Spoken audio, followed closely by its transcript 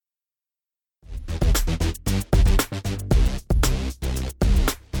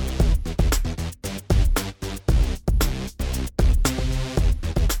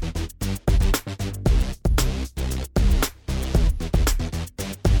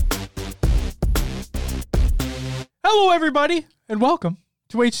Hello, everybody, and welcome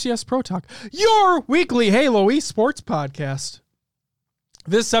to HCS Pro Talk, your weekly Halo esports podcast.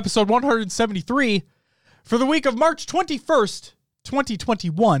 This is episode 173 for the week of March 21st,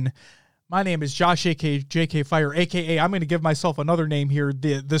 2021. My name is Josh, aka JK Fire, aka I'm going to give myself another name here,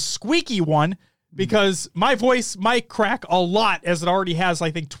 the squeaky one, because my voice might crack a lot, as it already has, I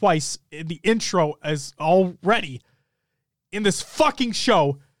think, twice in the intro as already in this fucking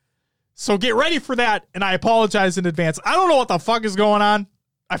show. So get ready for that, and I apologize in advance. I don't know what the fuck is going on.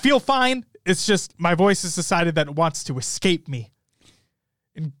 I feel fine. It's just my voice has decided that it wants to escape me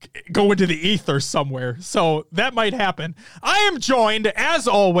and go into the ether somewhere. So that might happen. I am joined, as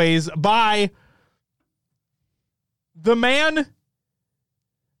always, by the man...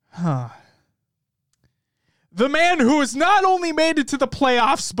 The man who has not only made it to the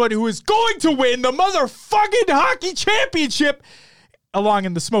playoffs, but who is going to win the motherfucking hockey championship along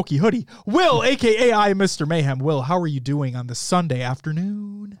in the smoky hoodie. Will, a.k.a. I, Mr. Mayhem. Will, how are you doing on this Sunday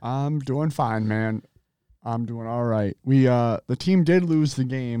afternoon? I'm doing fine, man. I'm doing all right. The team did lose the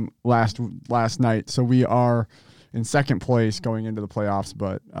game last night, so we are in second place going into the playoffs,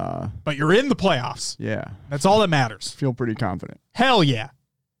 but you're in the playoffs. Yeah. That's all that matters. Feel pretty confident. Hell yeah.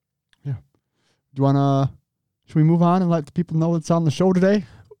 Yeah. Should we move on and let the people know what's on the show today?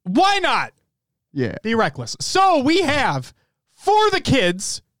 Why not? Yeah. Be reckless. So we have, for the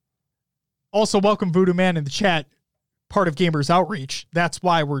kids, also welcome Voodoo Man in the chat, part of Gamers Outreach. That's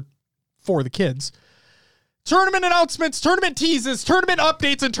why we're for the kids. Tournament announcements, tournament teases, tournament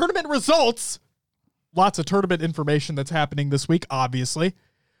updates, and tournament results. Lots of tournament information that's happening this week, obviously.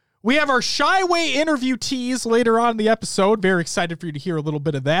 We have our Shyway interview tease later on in the episode. Very excited for you to hear a little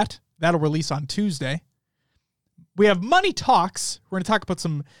bit of that. That'll release on Tuesday. We have Money Talks. We're going to talk about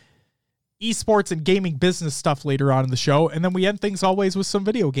some esports and gaming business stuff later on in the show. And then we end things always with some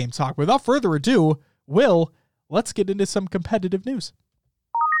video game talk. Without further ado, Will, let's get into some competitive news.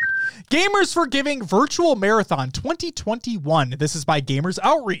 Gamers for Giving Virtual Marathon 2021. This is by Gamers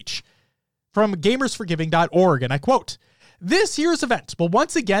Outreach from gamersforgiving.org. And I quote, "This year's event will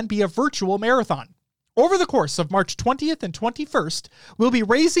once again be a virtual marathon. Over the course of March 20th and 21st, we'll be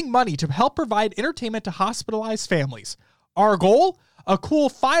raising money to help provide entertainment to hospitalized families. Our goal? A cool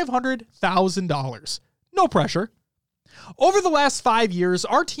 $500,000. No pressure. Over the last 5 years,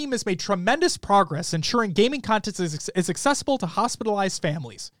 our team has made tremendous progress ensuring gaming content is accessible to hospitalized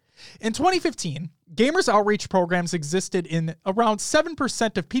families. In 2015, Gamers Outreach programs existed in around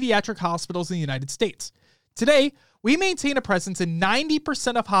 7% of pediatric hospitals in the United States. Today, we maintain a presence in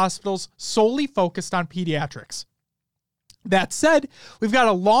 90% of hospitals solely focused on pediatrics. That said, we've got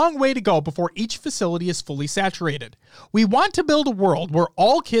a long way to go before each facility is fully saturated. We want to build a world where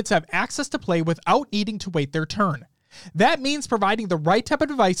all kids have access to play without needing to wait their turn. That means providing the right type of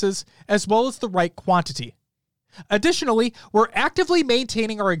devices as well as the right quantity. Additionally, we're actively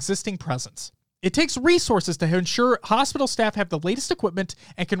maintaining our existing presence. It takes resources to ensure hospital staff have the latest equipment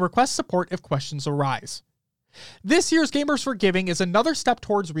and can request support if questions arise. This year's Gamers for Giving is another step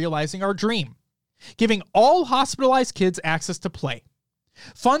towards realizing our dream, giving all hospitalized kids access to play.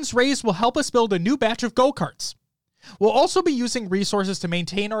 Funds raised will help us build a new batch of go-karts. We'll also be using resources to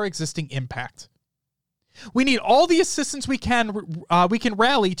maintain our existing impact. We need all the assistance we can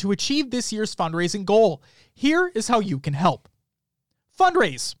rally to achieve this year's fundraising goal. Here is how you can help.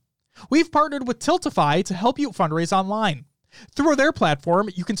 Fundraise. We've partnered with Tiltify to help you fundraise online. Through their platform,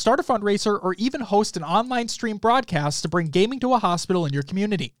 you can start a fundraiser or even host an online stream broadcast to bring gaming to a hospital in your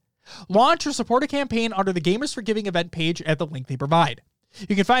community. Launch or support a campaign under the Gamers for Giving event page at the link they provide.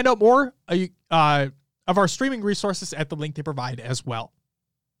 You can find out more of our streaming resources at the link they provide as well.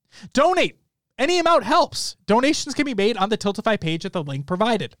 Donate. Any amount helps. Donations can be made on the Tiltify page at the link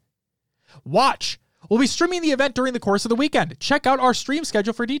provided. Watch. We'll be streaming the event during the course of the weekend. Check out our stream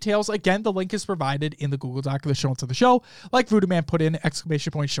schedule for details. Again, the link is provided in the Google Doc of the show notes of the show, like Voodoo Man put in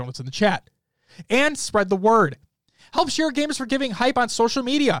 !show notes in the chat. And spread the word. Help share Gamers for Giving hype on social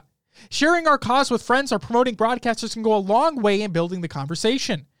media. Sharing our cause with friends or promoting broadcasters can go a long way in building the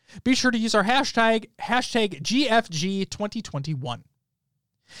conversation. Be sure to use our hashtag GFG2021.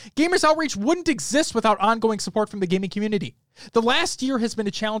 Gamers Outreach wouldn't exist without ongoing support from the gaming community. The last year has been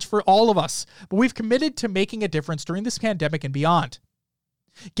a challenge for all of us, but we've committed to making a difference during this pandemic and beyond.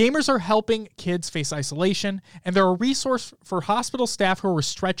 Gamers are helping kids face isolation, and they're a resource for hospital staff who are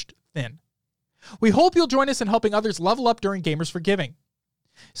stretched thin. We hope you'll join us in helping others level up during Gamers for Giving.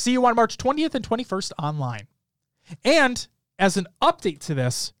 See you on March 20th and 21st online. And as an update to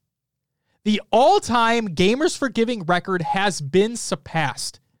this, the all-time Gamers for Giving record has been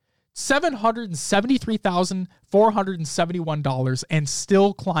surpassed. $773,471 and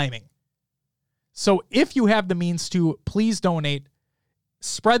still climbing. So if you have the means to, please donate.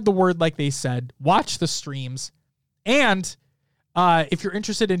 Spread the word like they said. Watch the streams. And if you're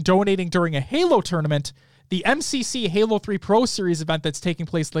interested in donating during a Halo tournament, the MCC Halo 3 Pro Series event that's taking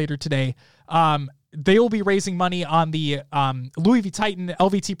place later today, they will be raising money on the Louis V. Titan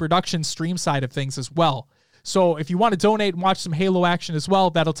LVT production stream side of things as well. So if you want to donate and watch some Halo action as well,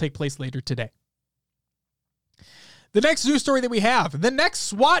 that'll take place later today. The next news story that we have, the next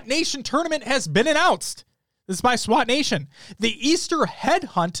SWAT Nation tournament has been announced. This is by SWAT Nation. The Easter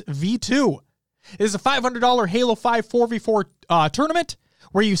Headhunt V2 is a $500 Halo 5 4v4 tournament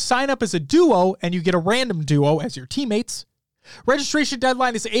where you sign up as a duo and you get a random duo as your teammates. Registration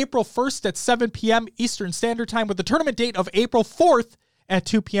deadline is April 1st at 7 p.m. Eastern Standard Time with the tournament date of April 4th at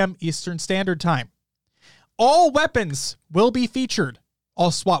 2 p.m. Eastern Standard Time. All weapons will be featured.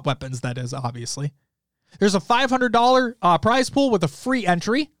 All SWAT weapons, that is, obviously. There's a $500 prize pool with a free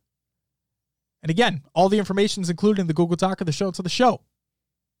entry. And again, all the information is included in the Google Doc of the show to the show.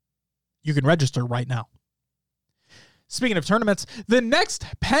 You can register right now. Speaking of tournaments, the next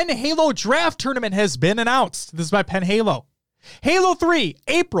Penn Halo Draft Tournament has been announced. This is by Penn Halo. Halo 3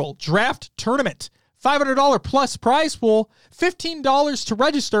 April Draft Tournament. $500 plus prize pool, $15 to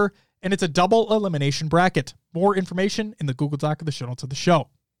register, and it's a double elimination bracket. More information in the Google Doc of the show notes of the show.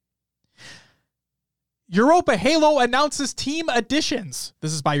 Europa Halo announces team additions.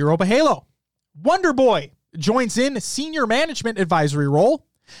 This is by Europa Halo. Wonder Boy joins in senior management advisory role.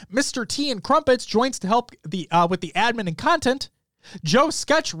 Mr. T and Crumpets joins to help with the admin and content. Joe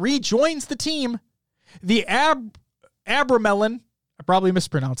Sketch rejoins the team. The Abramelin, I probably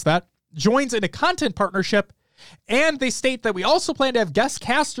mispronounced that, joins in a content partnership. And they state that we also plan to have guest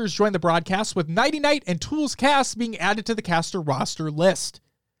casters join the broadcast, with Nighty Night and Tools Cast being added to the caster roster list.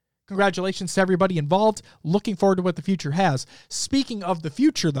 Congratulations to everybody involved. Looking forward to what the future has. Speaking of the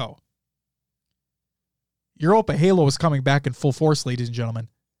future, though, Europa Halo is coming back in full force, ladies and gentlemen.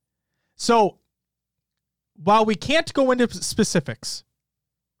 So, while we can't go into specifics,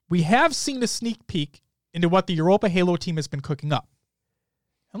 we have seen a sneak peek into what the Europa Halo team has been cooking up.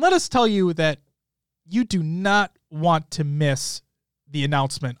 And let us tell you that you do not want to miss the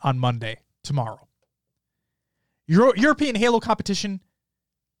announcement on Monday, tomorrow. European Halo competition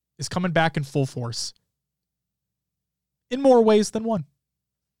is coming back in full force in more ways than one.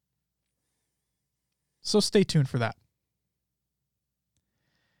 So stay tuned for that.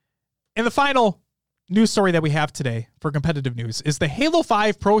 And the final news story that we have today for competitive news is the Halo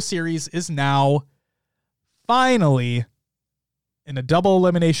 5 Pro Series is now finally in a double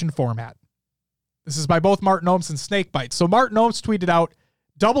elimination format. This is by both Martin Ohms and Snakebite. So Martin Ohms tweeted out,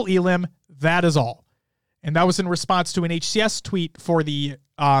 double elim, that is all. And that was in response to an HCS tweet for the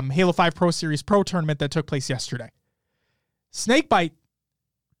Halo 5 Pro Series Pro Tournament that took place yesterday. Snakebite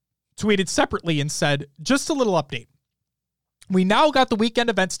tweeted separately and said, just a little update. We now got the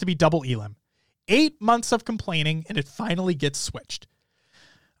weekend events to be double elim. 8 months of complaining, and it finally gets switched.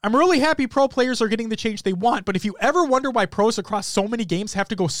 I'm really happy pro players are getting the change they want, but if you ever wonder why pros across so many games have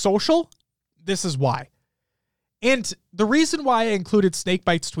to go social, this is why. And the reason why I included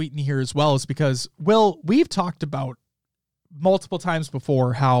Snakebite's tweet in here as well is because, Will, we've talked about multiple times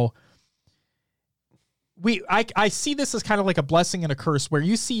before how I see this as kind of like a blessing and a curse, where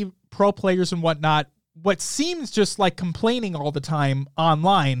you see pro players and whatnot, what seems just like complaining all the time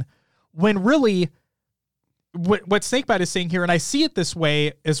online, when really what Snakebite is saying here, and I see it this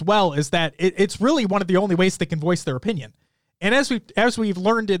way as well, is that it's really one of the only ways they can voice their opinion. And as we've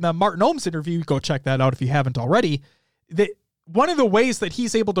learned in the Martin Ohms interview, go check that out if you haven't already, that one of the ways that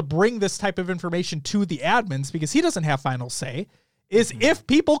he's able to bring this type of information to the admins, because he doesn't have final say, is if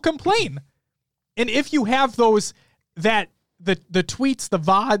people complain. And if you have those, that the tweets, the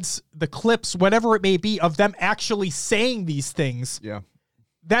VODs, the clips, whatever it may be, of them actually saying these things, yeah,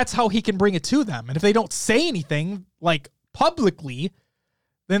 that's how he can bring it to them. And if they don't say anything, like publicly,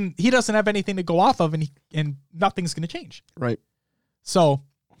 then he doesn't have anything to go off of, and nothing's going to change. Right. So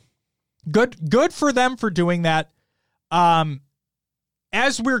good for them for doing that.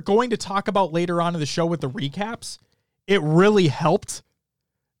 As we're going to talk about later on in the show with the recaps, it really helped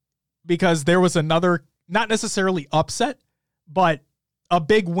because there was another, not necessarily upset, but a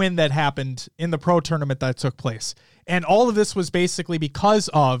big win that happened in the pro tournament that took place. And all of this was basically because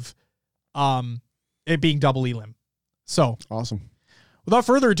of it being double elim. So awesome. Without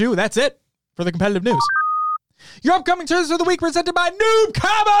further ado, that's it for the competitive news. Your upcoming tournaments of the week presented by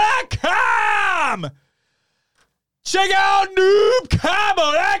NoobCombo.com. Check out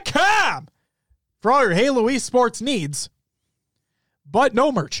NoobCombo.com for all your Halo esports needs. but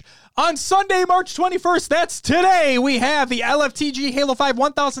no merch. On Sunday, March 21st, that's today, we have the LFTG Halo 5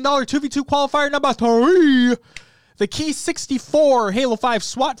 $1,000 2v2 qualifier number 3, the Key 64 Halo 5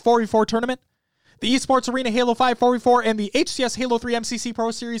 SWAT 4v4 tournament, the Esports Arena Halo 5 4v4, and the HCS Halo 3 MCC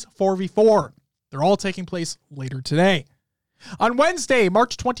Pro Series 4v4. They're all taking place later today. On Wednesday,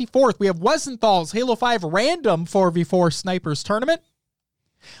 March 24th, we have Wesenthal's Halo 5 Random 4v4 Snipers Tournament.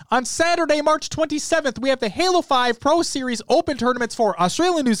 On Saturday, March 27th, we have the Halo 5 Pro Series Open Tournaments for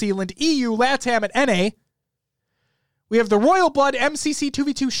Australia, New Zealand, EU, LATAM, and NA. We have the Royal Blood MCC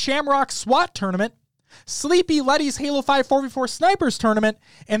 2v2 Shamrock SWAT Tournament, Sleepy Letty's Halo 5 4v4 Snipers Tournament,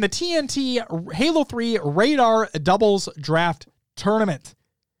 and the TNT Halo 3 Radar Doubles Draft Tournament.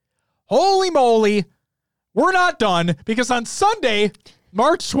 Holy moly, we're not done, because on Sunday,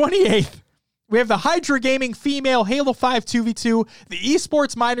 March 28th, we have the Hydra Gaming Female Halo 5 2v2, the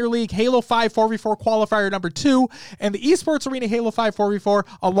Esports Minor League Halo 5 4v4 Qualifier number 2, and the Esports Arena Halo 5 4v4,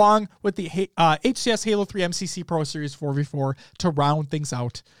 along with the HCS Halo 3 MCC Pro Series 4v4 to round things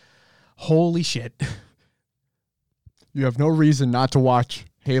out. Holy shit. You have no reason not to watch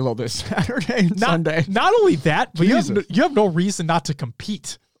Halo this Saturday and Sunday. Not only that, but Jesus. you have no reason not to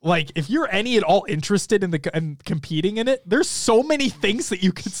compete. Like, if you're any at all interested in competing in it, there's so many things that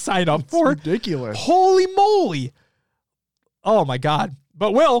you could sign up for. Ridiculous. Holy moly. Oh, my God.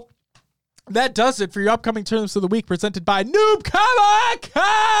 But, Will, that does it for your upcoming tournaments of the week presented by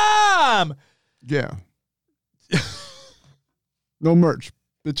NoobCom.com. Yeah. No merch,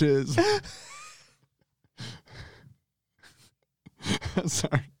 bitches.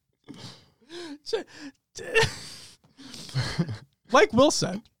 Sorry. Like Will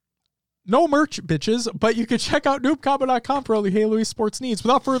said, no merch, bitches, but you can check out NoobCombo.com for all your Halo esports needs.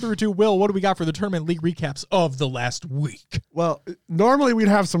 Without further ado, Will, what do we got for the tournament league recaps of the last week? Well, normally we'd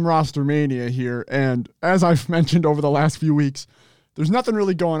have some roster mania here, and as I've mentioned over the last few weeks, there's nothing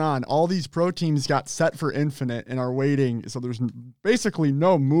really going on. All these pro teams got set for Infinite and are waiting, so there's basically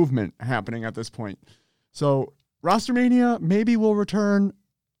no movement happening at this point. So roster mania maybe will return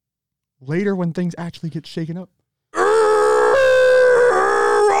later when things actually get shaken up.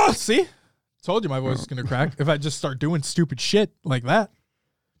 See? Told you my voice is going to crack if I just start doing stupid shit like that.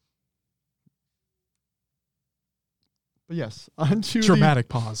 But yes, on to dramatic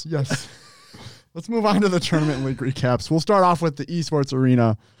pause. Yes. Let's move on to the tournament league recaps. We'll start off with the Esports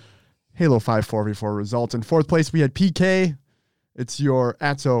Arena Halo 5 4v4 results. In fourth place, we had PK. It's your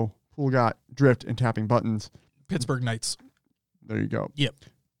Atso, Poolgot, Drift, and Tapping Buttons. Pittsburgh Knights. There you go. Yep.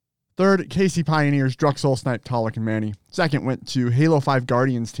 Third, KC Pioneers, Druxel, Snipe, Tolic, and Manny. Second went to Halo 5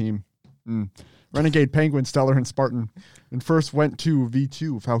 Guardians team. Renegade, Penguin, Stellar, and Spartan. And first went to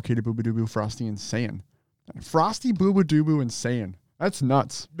V2, Falcated, Boobadooboo, Frosty, and Saiyan. Frosty, Boobadooboo, and Saiyan. That's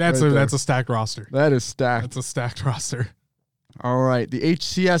nuts. That's a stacked roster. That is stacked. That's a stacked roster. All right. The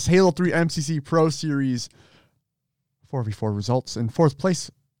HCS Halo 3 MCC Pro Series 4v4 results. In fourth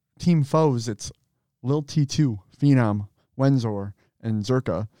place, Team Foes, it's Lil T2, Phenom, Wenzor, and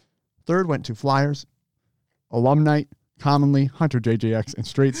Zerka. Third went to Flyers, Alumnite, Commonly, Hunter JJX, and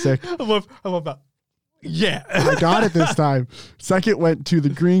Straight Sick. I love that. Yeah. I got it this time. Second went to the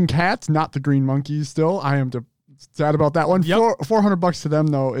Green Cats, not the Green Monkeys still. I am sad about that one. Yep. $400 to them,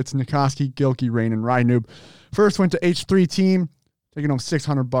 though. It's Nikoski, Gilkey, Rain, and Rynoob. First went to H3 team, taking home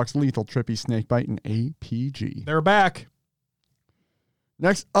 $600, Lethal, Trippy, Snakebite, and APG. They're back.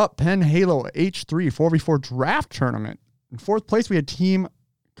 Next up, Penn Halo H3 4v4 draft tournament. In fourth place, we had Team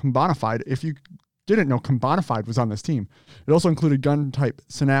Combonified. If you didn't know, Combonified was on this team. It also included Gun Type,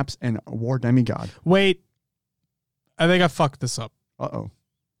 Synapse, and War Demigod. Wait. I think I fucked this up. Uh-oh.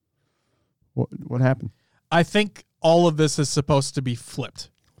 What happened? I think all of this is supposed to be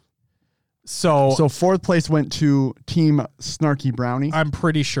flipped. So fourth place went to Team Snarky Brownie. I'm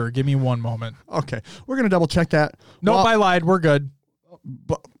pretty sure. Give me one moment. Okay. We're going to double check that. Nope, I lied. We're good.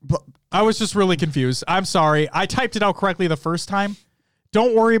 But I was just really confused. I'm sorry. I typed it out correctly the first time.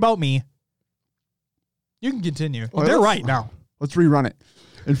 Don't worry about me. You can continue. They're right now. Let's rerun it.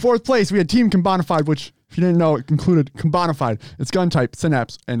 In fourth place, we had Team Combonified, which, if you didn't know, it included Combonified. It's Gun Type,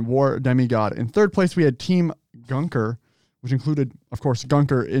 Synapse, and War Demigod. In third place, we had Team Gunker, which included, of course,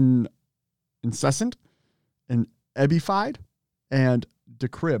 Gunker in Incessant, and Ebified, and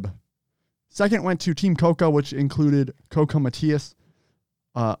Decrib. Second went to Team Coco, which included Coco Matias.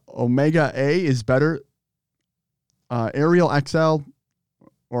 Omega A is better. Ariel XL,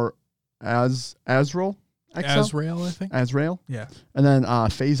 or Azrael XL? Azrael, I think. Azrael. Yeah. And then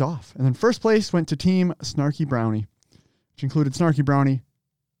Phase Off. And then first place went to Team Snarky Brownie, which included Snarky Brownie,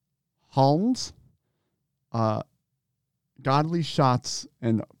 Holmes, Godly Shots,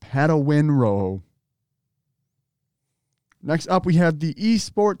 and Padawin Row. Next up, we have the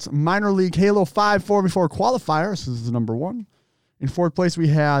Esports Minor League Halo 5 4v4 qualifier. This is the number one. In fourth place, we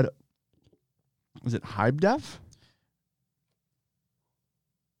had, was it HypeDev?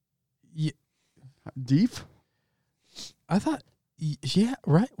 Yeah. Deef? I thought, yeah,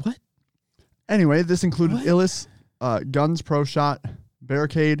 right. What? Anyway, this included What? Illis, Guns Pro Shot,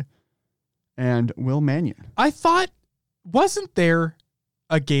 Barricade, and Will Mannion. I thought, wasn't there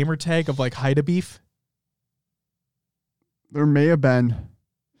a gamer tag of like Haida Beef? There may have been.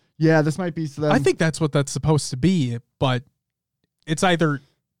 Yeah, this might be. So I think that's what that's supposed to be, but it's either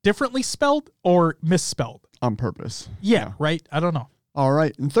differently spelled or misspelled. on purpose. Yeah, right? I don't know. All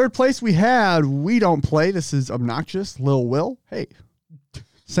right. In third place, we had We Don't Play. This is Obnoxious, Lil Will. Hey.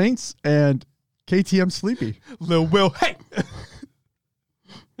 Saints and KTM Sleepy. Lil Will, hey!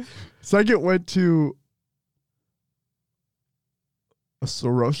 Second went to a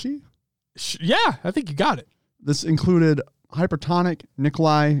Soroshi. Yeah, I think you got it. This included Hypertonic,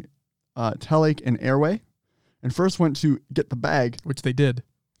 Nikolai, Telek, and Airway. And first went to Get the Bag. Which they did.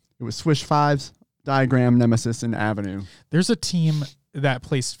 It was Swish Fives, Diagram, Nemesis, and Avenue. There's a team that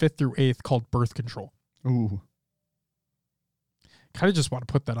placed 5th through 8th called Birth Control. Ooh. Kind of just want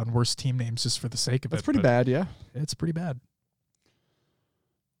to put that on worst team names just for the sake of it. That's pretty bad, yeah. It's pretty bad.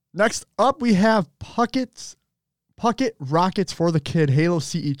 Next up, we have Puckett Rockets for the Kid Halo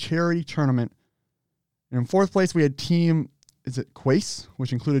CE Charity Tournament. And in fourth place, we had Team, is it Quace,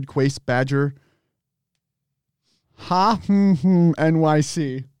 which included Quace, Badger,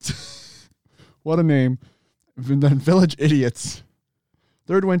 NYC. What a name. And then Village Idiots.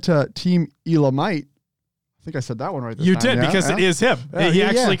 Third went to Team Elamite. I think I said that one right this You time. did, because it is him. He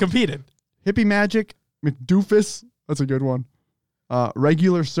actually competed. Hippie Magic, McDoofus. That's a good one.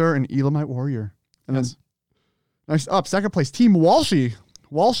 Regular Sir and Elamite Warrior. And then next up, second place, Team Walshy,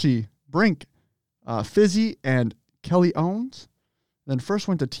 Brink, Fizzy, and Kelly Owens. Then first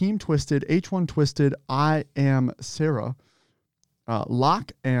went to Team Twisted, H1 Twisted, I Am Sarah,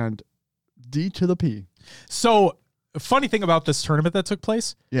 Locke, and D to the P. So, funny thing about this tournament that took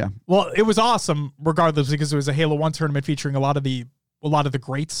place. Yeah. Well, it was awesome regardless because it was a Halo 1 tournament featuring a lot of the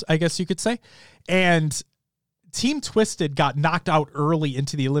greats, I guess you could say. And Team Twisted got knocked out early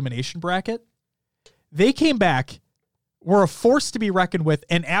into the elimination bracket. They came back, were a force to be reckoned with,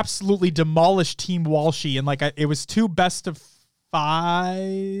 and absolutely demolished Team Walshy. And it was 2 best of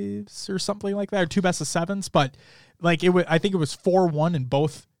 5s or something like that, or 2 best of 7s. But I think it was 4-1 in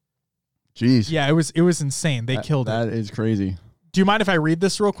both. Jeez. Yeah, it was insane. They killed it. That is crazy. Do you mind if I read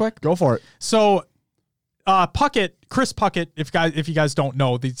this real quick? Go for it. So, Chris Puckett, if you guys don't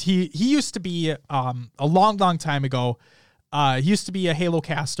know, he used to be a long time ago. He used to be a Halo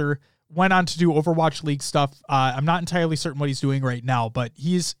caster. Went on to do Overwatch League stuff. I'm not entirely certain what he's doing right now, but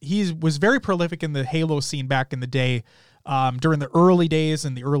he was very prolific in the Halo scene back in the day, during the early days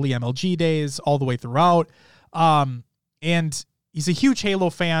and the early MLG days, all the way throughout. And he's a huge Halo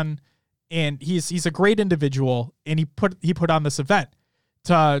fan. And he's a great individual, and he put on this event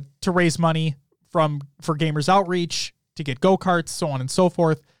to raise money for Gamers Outreach, to get go-karts, so on and so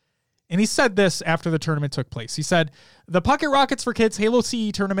forth. And he said this after the tournament took place. He said, "The Puckett Rockets for Kids Halo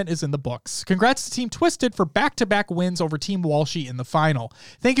CE tournament is in the books. Congrats to Team Twisted for back-to-back wins over Team Walshy in the final.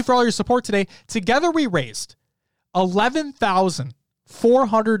 Thank you for all your support today. Together we raised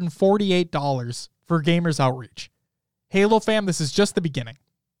 $11,448 for Gamers Outreach. Halo fam, this is just the beginning."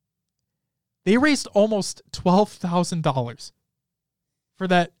 They raised almost $12,000 for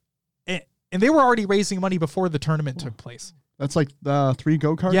that. And they were already raising money before the tournament took place. That's like the 3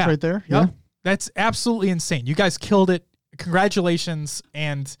 go-karts right there. Yep. Yeah. That's absolutely insane. You guys killed it. Congratulations.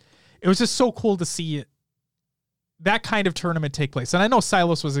 And it was just so cool to see that kind of tournament take place. And I know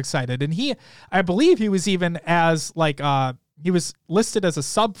Silas was excited. And I believe he was even he was listed as a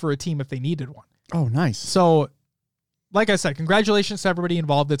sub for a team if they needed one. Oh, nice. So, like I said, congratulations to everybody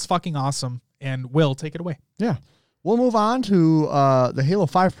involved. It's fucking awesome. And Will, take it away. Yeah. We'll move on to the Halo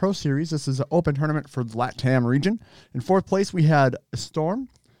 5 Pro Series. This is an open tournament for the LATAM region. In fourth place, we had Storm.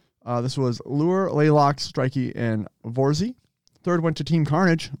 This was Lure, Laylock, Strikey, and Vorzi. Third went to Team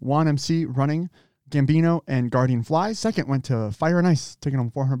Carnage, Juan MC, Running, Gambino, and Guardian Fly. Second went to Fire and Ice, taking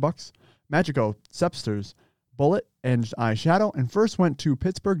home $400. Magico, Sepsters, Bullet, and Eyeshadow. And first went to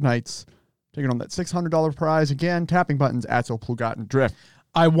Pittsburgh Knights, taking home that $600 prize. Again, tapping buttons, Atzel, Plugot, and Drift.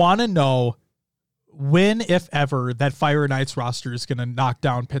 I want to know when, if ever, that Fire Knights roster is going to knock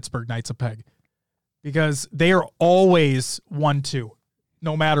down Pittsburgh Knights a peg. Because they are always 1-2,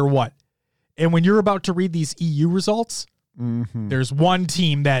 no matter what. And when you're about to read these EU results, there's one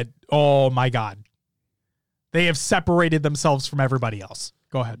team that, oh my God, they have separated themselves from everybody else.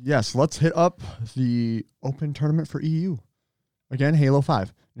 Go ahead. Yes, let's hit up the open tournament for EU. again, Halo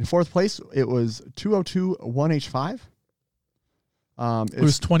 5. In fourth place, it was 202 1H5. It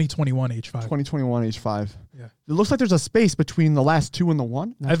was 2021 H5. 2021 H5. Yeah. It looks like there's a space between the last 2 and the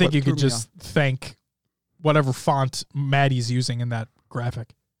 1. I think you could just thank whatever font Maddie's using in that graphic.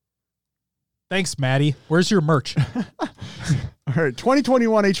 Thanks, Maddie. Where's your merch? All right,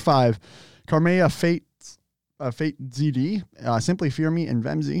 2021 H5. Carmea Fate ZD, Simply Fear Me, and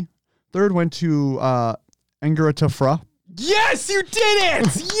Vemzy. Third went to Engeratafra. Yes, you did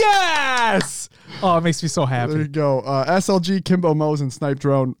it! Yes! Oh, it makes me so happy. There you go. SLG, Kimbo Mose, and Snipe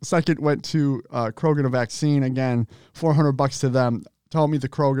Drone. Second went to Krogan, a Vaccine. Again, $400 to them. Tommy the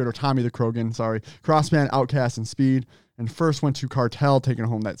Krogan, or Tommy the Krogan, sorry. Crossman, Outcast, and Speed. And first went to Cartel, taking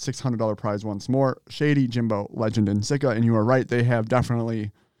home that $600 prize once more. Shady, Jimbo, Legend, and Zika. And you are right, they have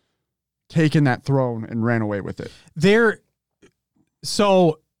definitely taken that throne and ran away with it. We're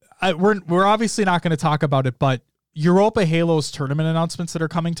obviously not going to talk about it, but Europa Halo's tournament announcements that are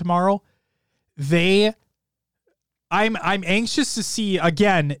coming tomorrow, I'm anxious to see,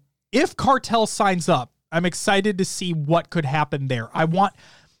 again, if Cartel signs up. I'm excited to see what could happen there.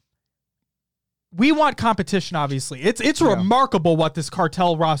 We want competition, obviously. It's remarkable what this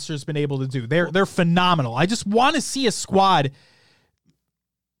Cartel roster has been able to do. They're phenomenal. I just want to see a squad,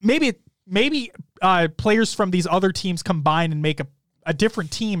 maybe players from these other teams combine and make a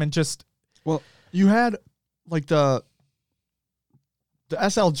different team and just... Well, you had like the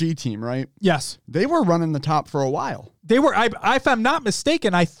SLG team, right? Yes. They were running the top for a while. They were, if I'm not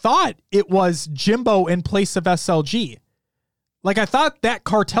mistaken, I thought it was Jimbo in place of SLG. Like, I thought that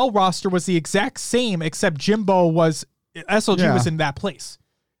Cartel roster was the exact same, except SLG was in that place.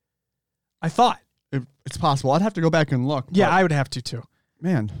 I thought. It's possible. I'd have to go back and look. Yeah, I would have to too.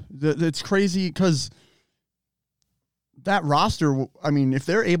 Man, it's crazy because that roster, I mean, if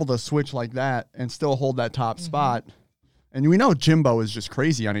they're able to switch like that and still hold that top spot, and we know Jimbo is just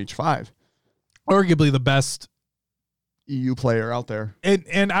crazy on H5. Arguably the best EU player out there.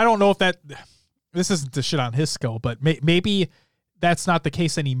 And I don't know if this isn't to shit on his skill, but maybe that's not the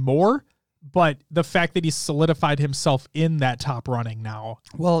case anymore. But the fact that he's solidified himself in that top running now.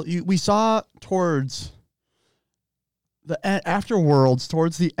 Well, we saw towards after Worlds,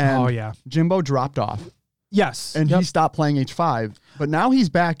 towards the end, Jimbo dropped off. Yes. And he stopped playing H5. But now he's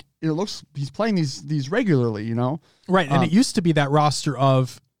back. It looks he's playing these regularly, you know? Right. And it used to be that roster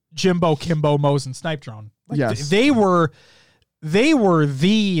of Jimbo, Kimbo, Mose, and Snipe Drone. Like, yes. They were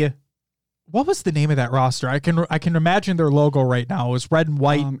the... What was the name of that roster? I can imagine their logo right now. It was red and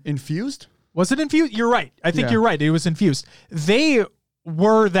white. Infused? Was it Infused? You're right. I think you're right. It was Infused. They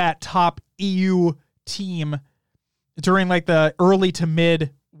were that top EU team during like the early to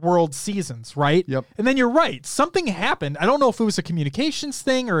mid world seasons, right? Yep. And then you're right. Something happened. I don't know if it was a communications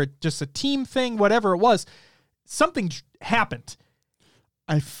thing or just a team thing, whatever it was. Something happened.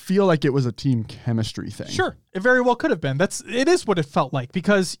 I feel like it was a team chemistry thing. Sure. It very well could have been. It is what it felt like,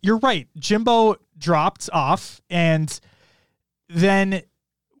 because you're right. Jimbo dropped off, and then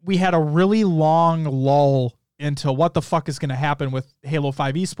we had a really long lull into what the fuck is going to happen with Halo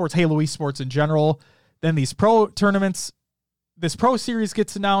 5 esports, Halo esports in general. Then these pro tournaments, this pro series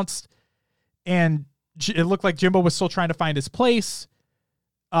gets announced, and it looked like Jimbo was still trying to find his place.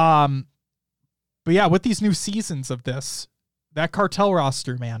 But yeah, with these new seasons of this, that Cartel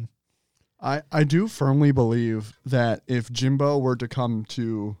roster, man. I do firmly believe that if Jimbo were to come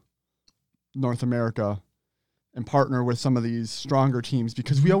to North America and partner with some of these stronger teams,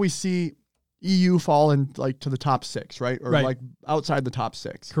 because we always see EU fall in like to the top 6, right? Or like outside the top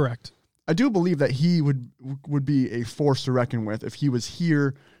 6. Correct. I do believe that he would be a force to reckon with if he was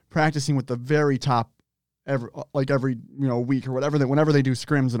here practicing with the very top every week or whatever, whenever they do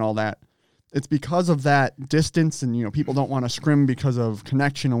scrims and all that. It's because of that distance, and people don't want to scrim because of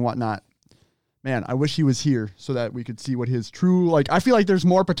connection and whatnot. Man, I wish he was here so that we could see what his true, I feel like there's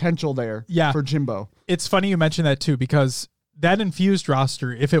more potential there for Jimbo. It's funny you mention that too, because that Infused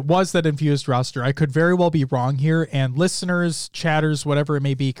roster, if it was that Infused roster, I could very well be wrong here, and listeners, chatters, whatever it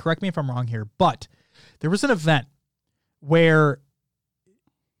may be, correct me if I'm wrong here, but there was an event where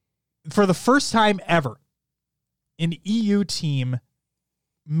for the first time ever, an EU team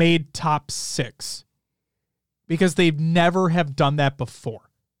made top 6, because they've never have done that before.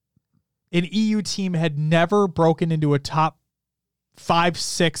 An EU team had never broken into a top 5,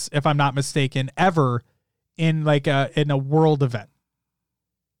 6, if I'm not mistaken, ever in a world event.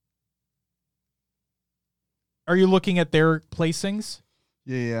 Are you looking at their placings?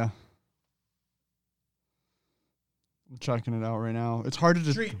 Yeah. I'm checking it out right now. It's hard to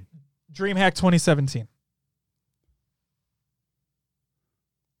just... DreamHack 2017.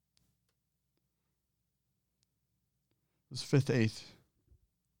 was 5th, 8th.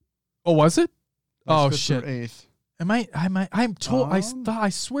 Oh, was it? Oh, 5th shit. through 8th. I'm told, I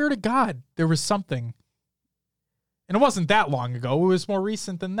swear to God, there was something. And it wasn't that long ago. It was more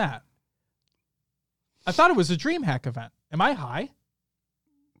recent than that. I thought it was a DreamHack event. Am I high?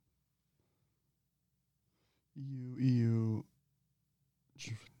 EU.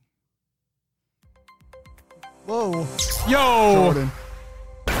 Whoa. Yo.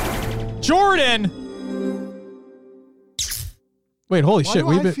 Jordan. Wait, holy shit.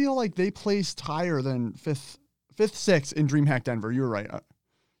 Why do I feel like they placed higher than 5th, 6th in DreamHack Denver? You were right.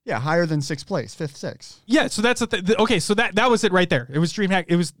 Yeah, higher than 6th place, 5th, 6th. Yeah, so that's okay. So that was it right there. It was DreamHack.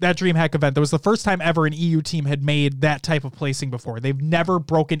 It was that DreamHack event. That was the first time ever an EU team had made that type of placing before. They've never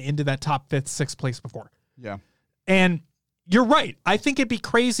broken into that top 5th, 6th place before. Yeah. And you're right. I think it'd be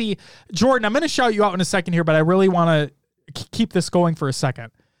crazy. Jordan, I'm going to shout you out in a second here, but I really want to keep this going for a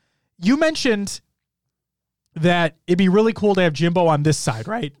second. You mentioned that it'd be really cool to have Jimbo on this side,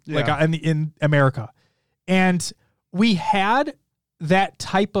 right? Yeah. Like in America. And we had that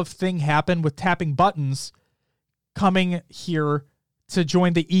type of thing happen with tapping buttons coming here to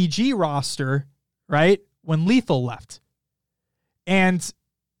join the EG roster, right? When Lethal left. And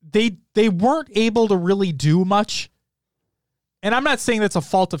they weren't able to really do much. And I'm not saying that's a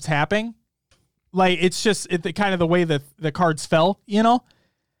fault of tapping. Like, it's just kind of the way that the cards fell, you know?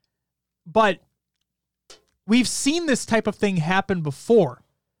 But we've seen this type of thing happen before.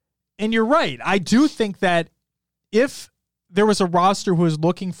 And you're right. I do think that if there was a roster who was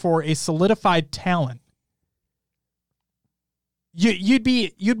looking for a solidified talent, you'd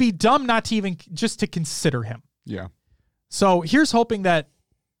be dumb not to even just to consider him. Yeah. So here's hoping that,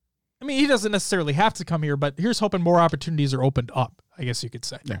 I mean, he doesn't necessarily have to come here, but here's hoping more opportunities are opened up, I guess you could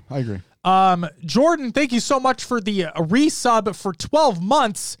say. Yeah, I agree. Jordan, thank you so much for the resub for 12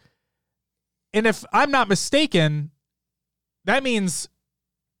 months. And if I'm not mistaken, that means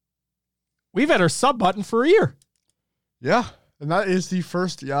we've had our sub button for a year. Yeah, and that is the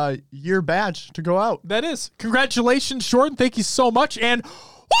first year badge to go out. That is. Congratulations, Jordan. Thank you so much. And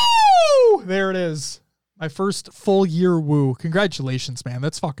woo! There it is. My first full year woo. Congratulations, man.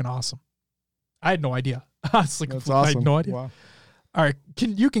 That's fucking awesome. I had no idea. Honestly, that's awesome. I had no idea. Wow. All right.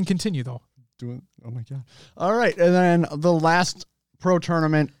 You can continue, though. Oh, my God. All right. And then the last pro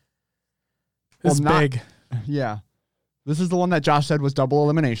tournament. It's big. Yeah. This is the one that Josh said was double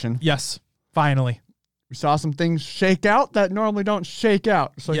elimination. Yes. Finally. We saw some things shake out that normally don't shake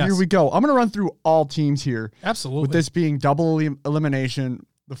out. So yes. Here we go. I'm going to run through all teams here. Absolutely. With this being double elimination,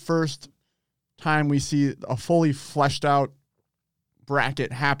 the first time we see a fully fleshed out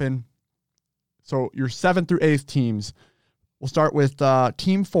bracket happen. So your 7th through 8th teams. We'll start with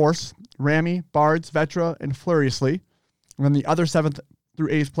Team Force, Rami, Bards, Vetra, and Furiously. And then the other 7th through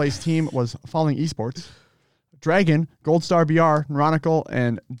 8th place team was Falling Esports. Dragon, Gold Star BR, Neronical,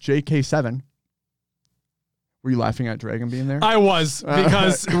 and JK7. Were you laughing at Dragon being there? I was,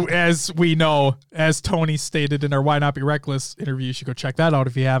 because as we know, as Tony stated in our Why Not Be Reckless interview, you should go check that out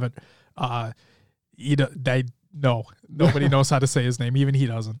if you haven't. Nobody knows how to say his name. Even he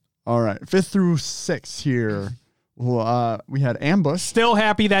doesn't. All right. 5th through 6th here. We had Ambush. Still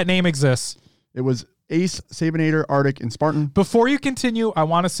happy that name exists. It was Ace, Sabinator, Arctic, and Spartan. Before you continue, I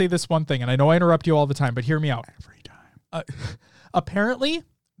want to say this one thing, and I know I interrupt you all the time, but hear me out. Every time. Apparently,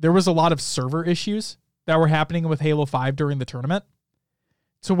 there was a lot of server issues that were happening with Halo 5 during the tournament,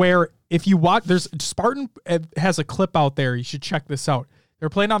 to where if you watch, there's Spartan has a clip out there. You should check this out. They're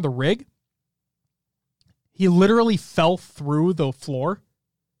playing on the rig. He literally fell through the floor,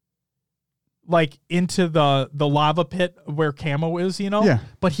 like into the lava pit where Camo is, you know? Yeah.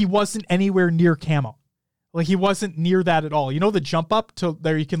 But he wasn't anywhere near Camo. Like, he wasn't near that at all. You know the jump up to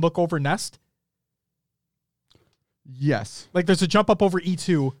there you can look over Nest? Yes. Like, there's a jump up over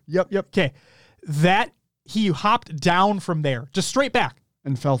E2. Yep. Okay. That, he hopped down from there, just straight back.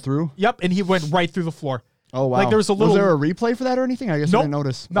 And fell through? Yep, and he went right through the floor. Oh, wow. Like, there was a little... Was there a replay for that or anything? I guess I didn't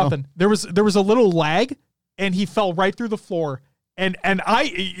notice. Nothing. Oh. There was a little lag, and he fell right through the floor. And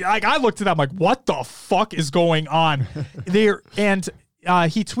I looked at that, I'm like, what the fuck is going on there? And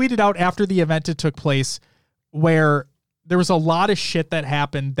he tweeted out after the event it took place, where there was a lot of shit that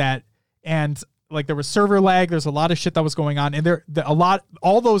happened and like there was server lag. There's a lot of shit that was going on, and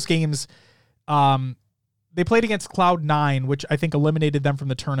all those games, they played against Cloud9, which I think eliminated them from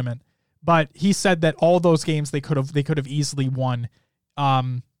the tournament. But he said that all those games they could have easily won,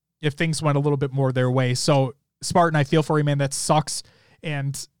 if things went a little bit more their way. So Spartan, I feel for you, man. That sucks.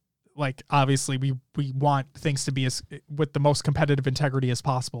 And like, obviously we want things to be as with the most competitive integrity as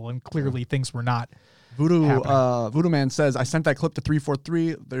possible. And clearly things were not. Voodoo Man says, I sent that clip to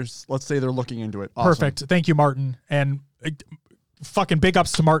 343. Let's say they're looking into it. Awesome. Perfect. Thank you, Martin. And fucking big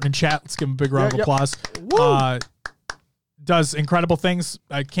ups to Martin in chat. Let's give him a big round of applause. Does incredible things.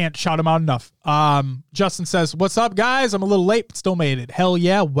 I can't shout him out enough. Justin says, "What's up, guys? I'm a little late, but still made it. Hell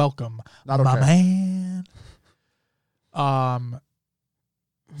yeah, welcome, Not okay. my man."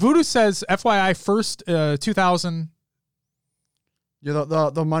 Voodoo says, "FYI, first 2000." Yeah,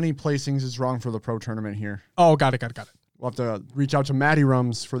 the money placings is wrong for the pro tournament here. Oh, got it. We'll have to reach out to Matty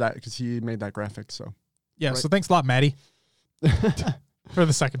Rums for that because he made that graphic. So Yeah, right. So thanks a lot, Maddie, for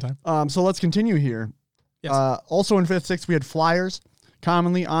the second time. So let's continue here. Yes. Also in 5th, 6th, we had Flyers,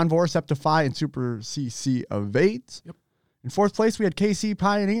 commonly Envor, Septify, and Super CC Evades. Yep. In 4th place, we had KC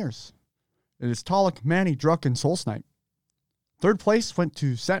Pioneers. It is Talik, Manny, Druck, and Soul Snipe. 3rd place went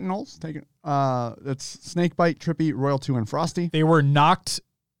to Sentinels. That's Snakebite, Trippy, Royal 2, and Frosty. They were knocked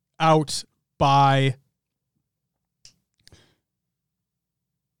out by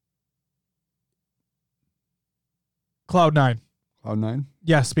Cloud9. Cloud9.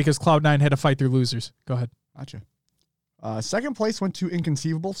 Yes, because Cloud9 had to fight their losers. Go ahead. Gotcha. 2nd place went to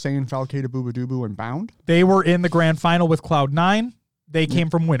Inconceivable, Saiyan, Falcata, Boobadooboo, and Bound. They were in the grand final with Cloud9. They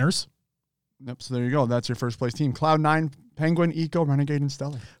came from winners. Yep, so there you go. That's your first place team. Cloud9, Penguin, Eco, Renegade, and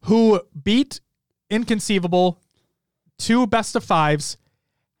Stellar. Who beat Inconceivable 2 best of 5s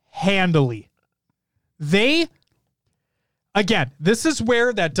handily. Again, this is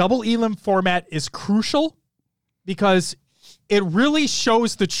where that double elim format is crucial because it really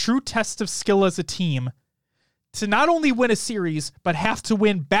shows the true test of skill as a team to not only win a series, but have to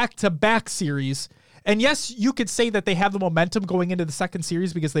win back-to-back series. And yes, you could say that they have the momentum going into the second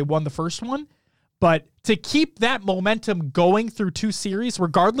series because they won the first one, but to keep that momentum going through 2 series,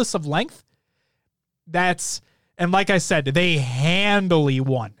 regardless of length, and like I said, they handily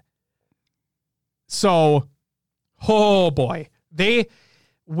won. So, oh boy,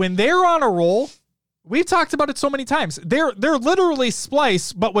 when they're on a roll, we've talked about it so many times. They're literally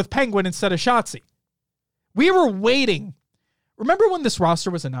Splice, but with Penguin instead of Shotzzy. We were waiting. Remember when this roster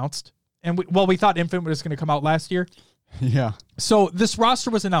was announced? And we thought Infinite was going to come out last year. Yeah. So this roster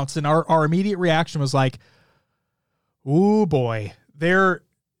was announced, and our immediate reaction was like, "Ooh boy,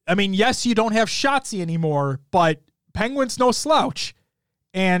 yes, you don't have Shotzzy anymore, but Penguin's no slouch.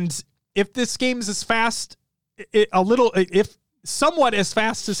 And if this game's as fast, if somewhat as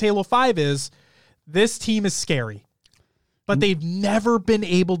fast as Halo 5 is, this team is scary." But they've never been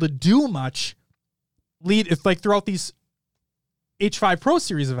able to do much throughout these H5 Pro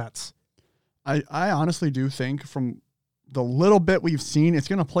Series events. I honestly do think from the little bit we've seen, it's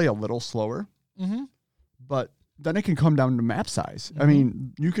going to play a little slower. Mm-hmm. But then it can come down to map size. Mm-hmm. I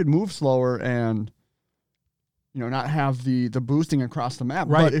mean, you could move slower and not have the boosting across the map.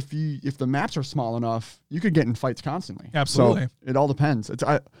 Right. But if the maps are small enough, you could get in fights constantly. Absolutely. So it all depends. It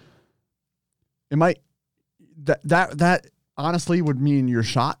might that honestly would mean your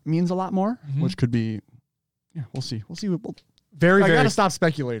shot means a lot more, which could be. Yeah, we'll see. I gotta stop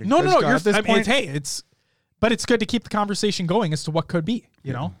speculating. No. But it's good to keep the conversation going as to what could be,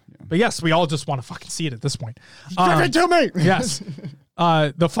 you know? Yeah. But yes, we all just want to fucking see it at this point. Give it to me! Yes.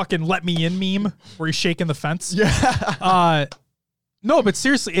 The fucking let me in meme where he's shaking the fence. Yeah. No, but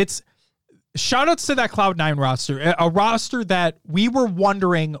seriously, it's shout outs to that Cloud9 roster, a roster that we were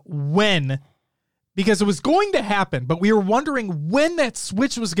wondering when, because it was going to happen, but we were wondering when that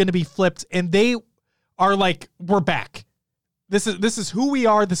switch was going to be flipped, and they are like, we're back. This is who we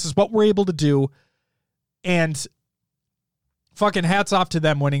are. This is what we're able to do. And fucking hats off to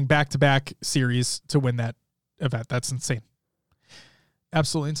them winning back-to-back series to win that event. That's insane.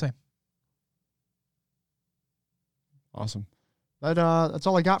 Absolutely insane. Awesome. That's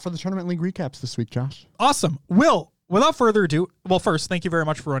all I got for the Tournament League recaps this week, Josh. Awesome. Will, without further ado, well, first, thank you very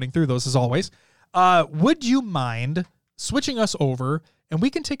much for running through those as always. Would you mind switching us over and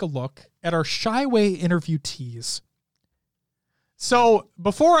we can take a look at our Shyway interviewees? So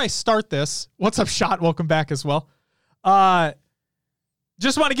before I start this, what's up, Shot? Welcome back as well.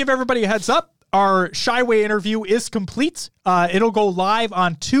 Just want to give everybody a heads up. Our Shyway interview is complete. It'll go live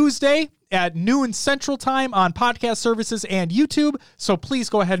on Tuesday at noon Central Time on podcast services and YouTube. So please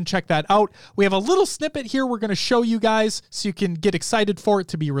go ahead and check that out. We have a little snippet here we're going to show you guys so you can get excited for it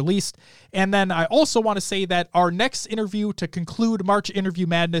to be released. And then I also want to say that our next interview to conclude March Interview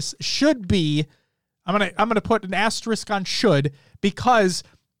Madness should be, I'm gonna put an asterisk on should, because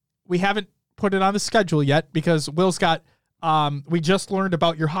we haven't put it on the schedule yet because Will's got, we just learned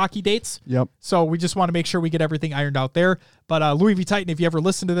about your hockey dates. Yep. So we just want to make sure we get everything ironed out there. But Louis V. Titan, if you ever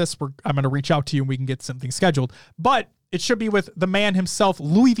listen to this, I'm going to reach out to you and we can get something scheduled. But it should be with the man himself,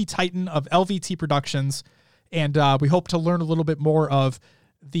 Louis V. Titan of LVT Productions. And we hope to learn a little bit more of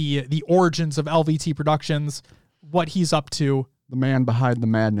the origins of LVT Productions, what he's up to. The man behind the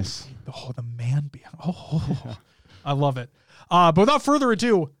madness. Oh, the man behind. Oh, I love it. But without further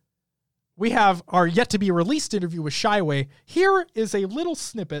ado, we have our yet to be released interview with Shyway. Here is a little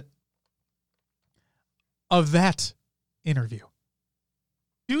snippet of that interview.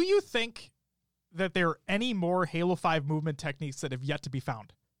 Do you think that there are any more Halo 5 movement techniques that have yet to be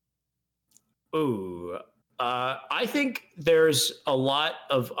found? Ooh, I think there's a lot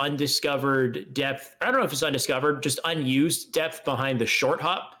of undiscovered depth. I don't know if it's undiscovered, just unused depth behind the short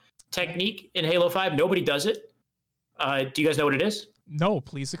hop technique in Halo 5. Nobody does it. Do you guys know what it is? No,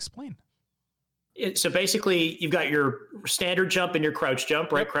 please explain. So basically, you've got your standard jump and your crouch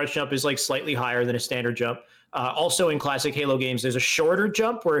jump, right? Yep. Crouch jump is like slightly higher than a standard jump. Also in classic Halo games, there's a shorter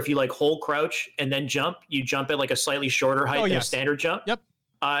jump where if you like hold crouch and then jump, you jump at like a slightly shorter height than a standard jump. Yep.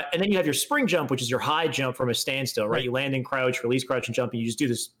 And then you have your spring jump, which is your high jump from a standstill, right? Right. You land in crouch, release crouch, and jump, and you just do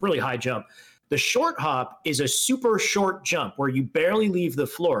this really high jump. The short hop is a super short jump where you barely leave the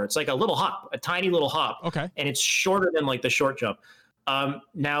floor. It's like a little hop, a tiny little hop. Okay. And it's shorter than like the short jump.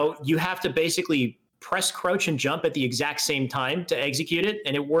 Now you have to basically press crouch and jump at the exact same time to execute it.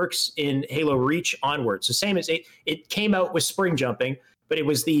 And it works in Halo Reach onwards. So same as it came out with spring jumping, but it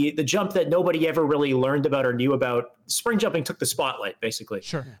was the jump that nobody ever really learned about or knew about. Spring jumping took the spotlight, basically.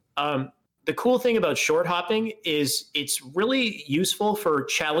 Sure. The cool thing about short hopping is it's really useful for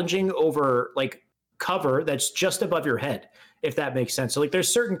challenging over like cover that's just above your head, if that makes sense. So like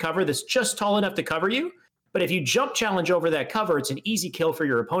there's certain cover that's just tall enough to cover you, but if you jump challenge over that cover, it's an easy kill for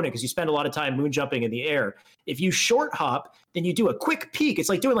your opponent because you spend a lot of time moon jumping in the air. If you short hop, then you do a quick peek. It's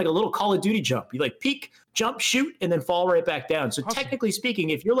like doing like a little Call of Duty jump. You like peek, jump, shoot, and then fall right back down. So technically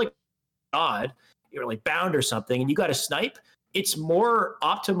speaking, if you're like God, you're like bound or something, and you got to snipe, it's more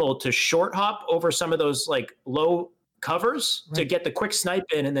optimal to short hop over some of those like low covers to get the quick snipe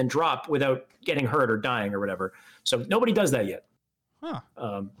in and then drop without getting hurt or dying or whatever. So nobody does that yet. Huh.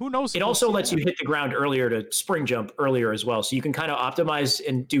 Who knows? It also lets you hit the ground earlier to spring jump earlier as well. So you can kind of optimize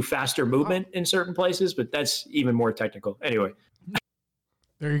and do faster movement in certain places, but that's even more technical. Anyway.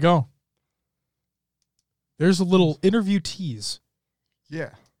 There you go. There's a little interview tease. Yeah.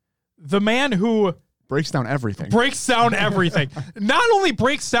 The man who breaks down everything. Not only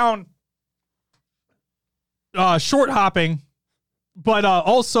breaks down short hopping, but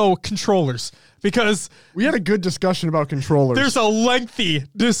also controllers. Because we had a good discussion about controllers. There's a lengthy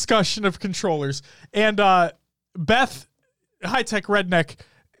discussion of controllers. And Beth, High Tech Redneck,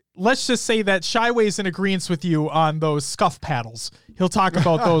 let's just say that Shyway's in agreement with you on those scuff paddles. He'll talk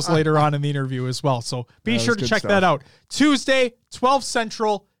about those later on in the interview as well. So be sure to check that out. Tuesday, 12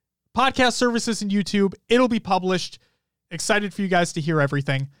 Central, podcast services and YouTube. It'll be published. Excited for you guys to hear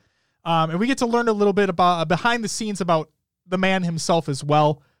everything. And we get to learn a little bit about behind the scenes about the man himself as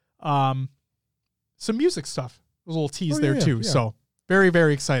well. Some music stuff. There's a little tease there too. Yeah. So very,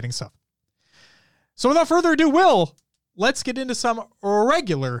 very exciting stuff. So without further ado, Will, let's get into some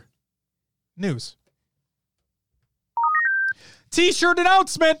regular news. T-shirt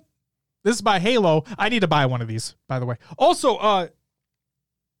announcement. This is by Halo. I need to buy one of these, by the way. Also,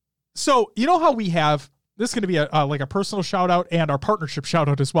 so you know how we have, this is going to be like a personal shout out and our partnership shout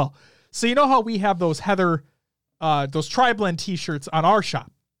out as well. So you know how we have those Heather, those Tri-Blend t-shirts on our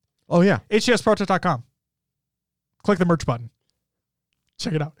shop. Oh, yeah. HCSProject.com. Click the merch button.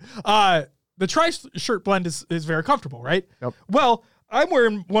 Check it out. The Tri-Shirt blend is very comfortable, right? Yep. Well, I'm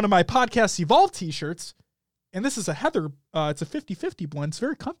wearing one of my Podcast Evolve t-shirts, and this is a Heather. It's a 50-50 blend. It's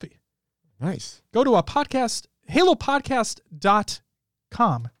very comfy. Nice. Go to a podcast,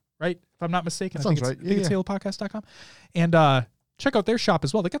 halopodcast.com, right? If I'm not mistaken. I think it's halopodcast.com. And check out their shop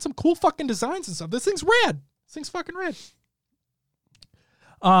as well. They got some cool fucking designs and stuff. This thing's rad. This thing's fucking rad.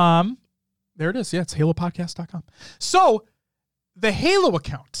 There it is. Yeah, it's halopodcast.com. So the Halo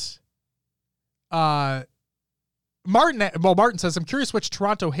account, Martin says, I'm curious which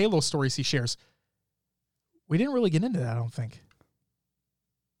Toronto Halo stories he shares. We didn't really get into that, I don't think.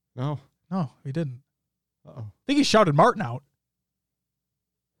 No, we didn't. Uh-oh. I think he shouted Martin out.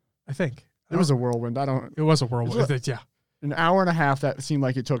 I think. It was a whirlwind. It was a whirlwind. Yeah. An hour and a half that seemed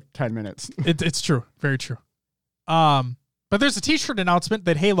like it took 10 minutes. It's true. Very true. But there's a t-shirt announcement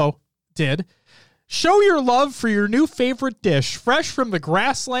that Halo did. Show your love for your new favorite dish, fresh from the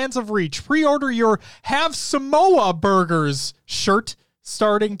grasslands of Reach. Pre-order your Have Samoa Burgers shirt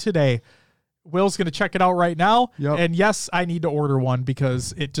starting today. Will's going to check it out right now. Yep. And yes, I need to order one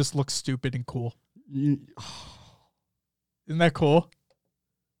because it just looks stupid and cool. Isn't that cool?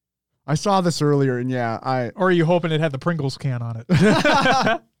 I saw this earlier, and Or are you hoping it had the Pringles can on it?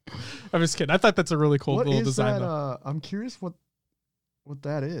 I'm just kidding. I thought that's a really cool little design. That, I'm curious what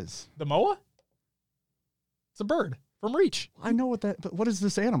that is. The MOA? It's a bird from Reach. I know what that, but what is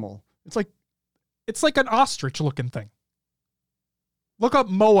this animal? It's like an ostrich looking thing. Look up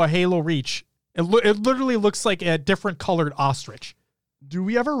MOA Halo Reach. It literally looks like a different colored ostrich. Do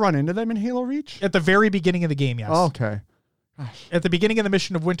we ever run into them in Halo Reach? At the very beginning of the game, yes. Oh, okay. Gosh. At the beginning of the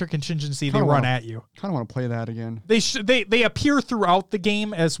mission of Winter Contingency, they run at you. Kind of want to play that again. They appear throughout the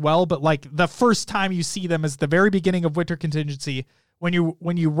game as well, but like the first time you see them is the very beginning of Winter Contingency. When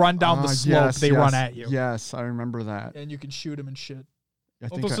you run down the slope, they run at you. Yes, I remember that. And you can shoot them and shit.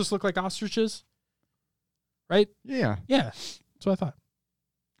 Don't those just look like ostriches? Right? Yeah. Yeah. That's what I thought.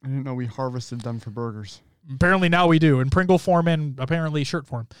 I didn't know we harvested them for burgers. Apparently now we do, in Pringle form and apparently shirt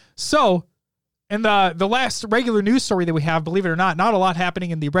form. So, in the last regular news story that we have, believe it or not a lot happening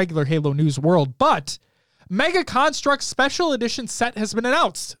in the regular Halo news world, but Mega Construx Special Edition set has been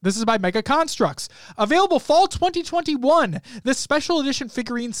announced. This is by Mega Construx. Available fall 2021. This Special Edition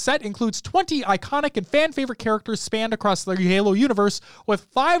figurine set includes 20 iconic and fan-favorite characters spanned across the Halo universe, with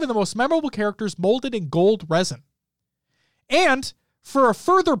 5 of the most memorable characters molded in gold resin. And for a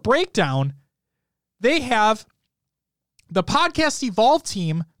further breakdown, they have the Podcast Evolve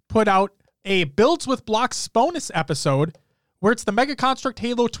team put out a Builds with Blocks bonus episode where it's the Mega Construct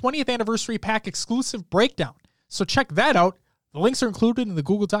Halo 20th Anniversary Pack exclusive breakdown. So check that out. The links are included in the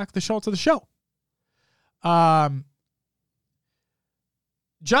Google Doc, the show to the show.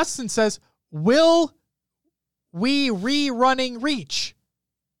 Justin says, will we rerunning Reach?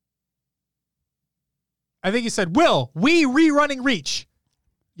 I think he said, will we rerunning Reach?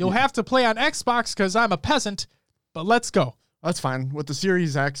 You'll have to play on Xbox because I'm a peasant, but let's go. That's fine. With the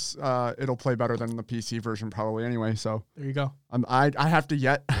Series X, it'll play better than the PC version probably anyway. So there you go. I have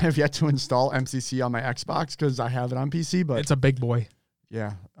yet to install MCC on my Xbox because I have it on PC. But it's a big boy.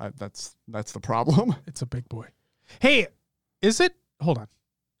 Yeah, that's the problem. It's a big boy. Hey, is it? Hold on.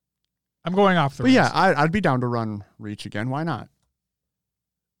 I'm going off the. But yeah, I'd be down to run Reach again. Why not?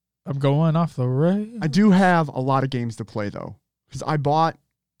 I'm going off the rails. I do have a lot of games to play though, because I bought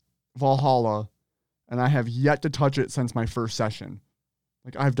Valhalla. And I have yet to touch it since my first session.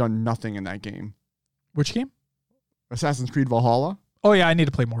 Like, I've done nothing in that game. Which game? Assassin's Creed Valhalla. Oh, yeah, I need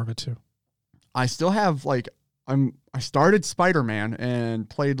to play more of it, too. I still have, I started Spider-Man and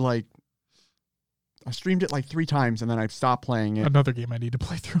played, I streamed it 3 times, and then I stopped playing it. Another game I need to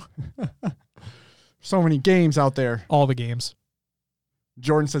play through. So many games out there. All the games.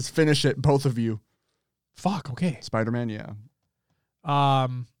 Jordan says, finish it, both of you. Fuck, okay. Spider-Man, yeah.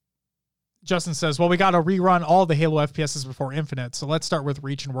 Justin says, well, we got to rerun all the Halo FPSs before Infinite, so let's start with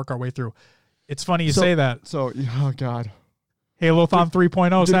Reach and work our way through. It's funny you say that. So, oh, God. Halo-thon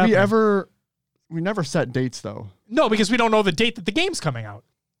 3.0 is happening. We never set dates, though. No, because we don't know the date that the game's coming out.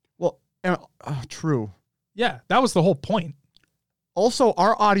 Well, true. Yeah, that was the whole point. Also,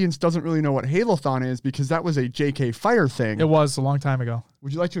 our audience doesn't really know what Halo-thon is because that was a JK Fire thing. It was a long time ago.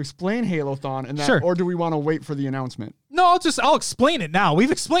 Would you like to explain Halo-thon and that, sure. Or do we want to wait for the announcement? No, I'll explain it now.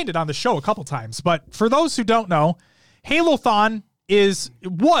 We've explained it on the show a couple times, but for those who don't know, Halo-thon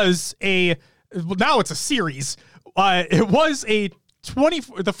now it's a series. It was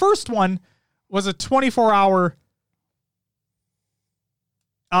the first one was a 24-hour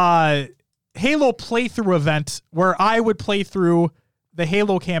Halo playthrough event where I would play through the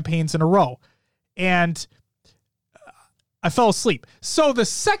Halo campaigns in a row. And I fell asleep. So the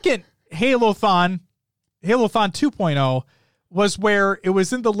second Halo-thon 2.0, was where it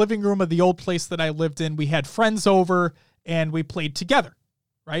was in the living room of the old place that I lived in. We had friends over and we played together,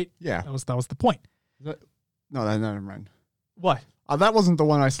 right? Yeah. That was the point. No, never mind. What? That wasn't the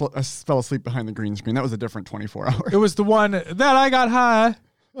one I fell asleep behind the green screen. That was a different 24-hour. It was the one that I got high.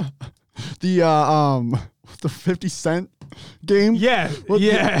 The 50 Cent game? Yeah.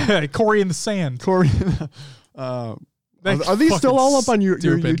 Yeah. Corey in the Sand. Corey. Are these still all up on your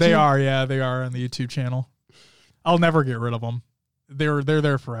YouTube? They are, yeah. They are on the YouTube channel. I'll never get rid of them. They're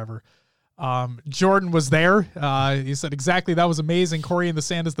there forever. Jordan was there. He said, exactly, that was amazing. Corey in the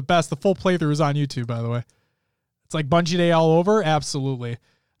Sand is the best. The full playthrough is on YouTube, by the way. It's like Bungie Day all over. Absolutely.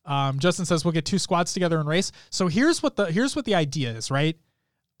 Justin says we'll get 2 squads together and race. So here's what the idea is, right?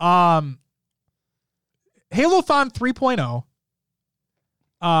 Halo-thon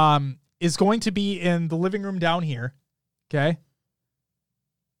 3.0 is going to be in the living room down here. Okay.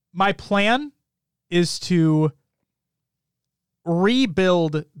 My plan is to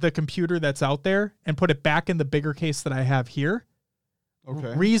rebuild the computer that's out there and put it back in the bigger case that I have here.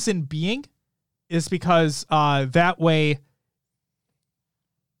 Okay. Reason being is because that way,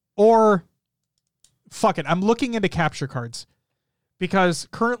 or fuck it, I'm looking into capture cards because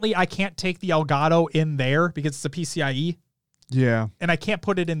currently I can't take the Elgato in there because it's a PCIe. Yeah. and I can't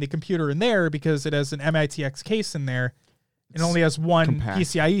put it in the computer in there because it has an MITx case in there. It only has one compact.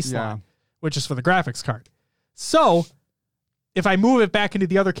 PCIe slot, Yeah. which is for the graphics card. So if I move it back into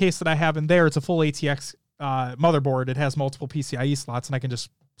the other case that I have in there, it's a full ATX motherboard. It has multiple PCIe slots, and I can just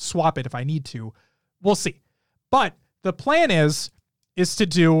swap it if I need to. We'll see. But the plan is to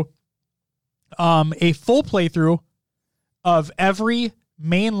do a full playthrough of every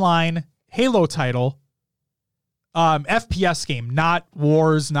mainline Halo title, FPS game, not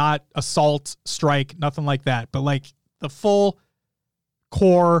Wars, not Assault, Strike, nothing like that, but like the full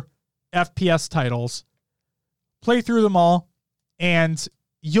core FPS titles. Play through them all, and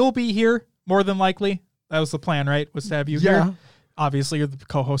you'll be here more than likely. That was the plan, right? Was to have you here. Obviously, you're the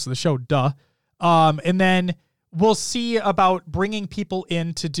co-host of the show, duh. And then we'll see about bringing people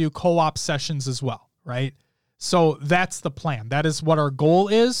in to do co-op sessions as well, right? So that's the plan. That is what our goal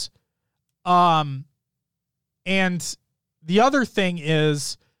is. And the other thing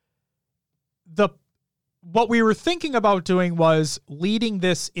is what we were thinking about doing was leading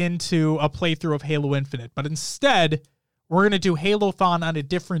this into a playthrough of Halo Infinite, but instead we're going to do Halo-thon on a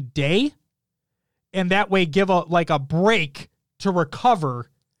different day, and that way give a break to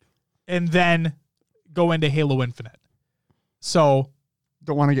recover and then go into Halo Infinite. So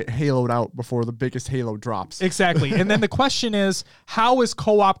Don't want to get haloed out before the biggest Halo drops. exactly. And then the question is, how is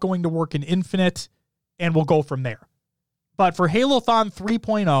co-op going to work in Infinite? And we'll go from there. But for Halo-thon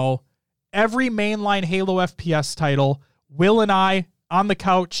 3.0, every mainline Halo FPS title, Will and I on the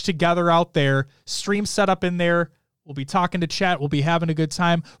couch together out there, stream set up in there. We'll be talking to chat. We'll be having a good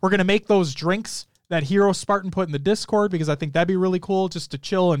time. We're going to make those drinks that Hero Spartan put in the Discord because I think that'd be really cool just to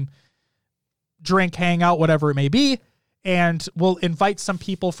chill and drink, hang out, whatever it may be. And we'll invite some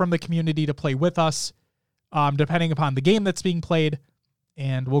people from the community to play with us, depending upon the game that's being played,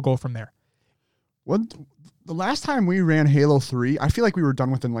 and we'll go from there. The last time we ran Halo 3, I feel like we were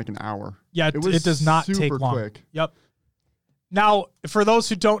done within like an hour. Yeah, it does not take long. Quick. Yep. Now, for those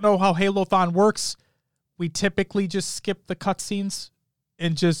who don't know how Halo-thon works, we typically just skip the cutscenes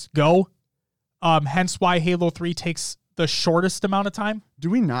and just go. Hence why Halo 3 takes the shortest amount of time. Do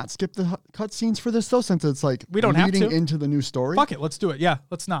we not skip the cutscenes for this though, since it's like we don't have leading to into the new story? Fuck it, let's do it. Yeah,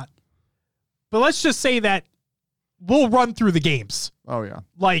 let's not. But let's just say that we'll run through the games. Oh yeah.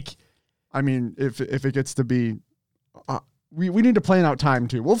 Like, I mean, if it gets to be, we need to plan out time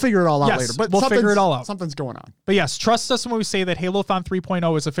too. We'll figure it all out yes, later. But we'll figure it all out. Something's going on. But yes, trust us when we say that Halo-thon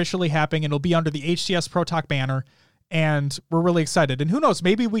 3.0 is officially happening, and it'll be under the HCS Pro Talk banner, and we're really excited. And who knows,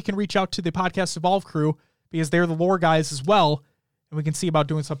 maybe we can reach out to the Podcast Evolve crew because they're the lore guys as well, and we can see about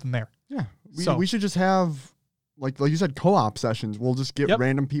doing something there. Yeah, we should just have, like you said, co-op sessions. We'll just get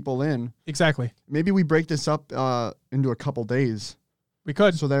random people in. Exactly. Maybe we break this up into a couple days. We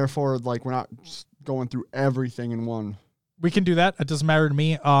could. So therefore, like, we're not just going through everything in one. We can do that. It doesn't matter to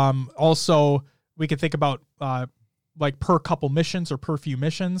me. Also, we could think about like per couple missions or per few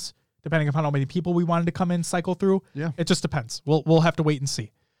missions, depending upon how many people we wanted to come in, cycle through. Yeah. It just depends. We'll have to wait and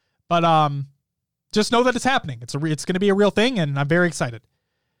see. But just know that it's happening. It's going to be a real thing, and I'm very excited.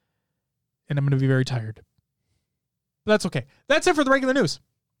 And I'm going to be very tired. But that's okay. That's it for the regular news.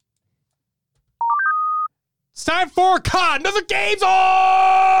 It's time for another Games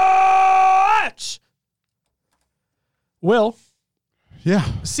Watch! Will. Yeah.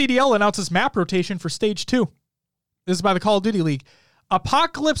 CDL announces map rotation for Stage 2. This is by the Call of Duty League.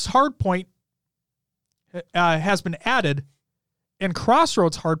 Apocalypse Hardpoint has been added, and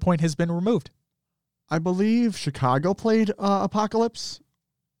Crossroads Hardpoint has been removed. I believe Chicago played Apocalypse.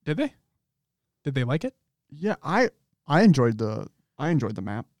 Did they? Did they like it? Yeah, I enjoyed the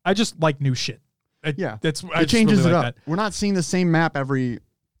map. I just like new shit. It It changes really it like up. that. We're not seeing the same map every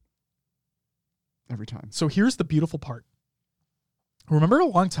time. So here's the beautiful part. Remember a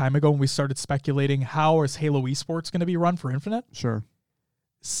long time ago when we started speculating how is Halo Esports going to be run for Infinite? Sure.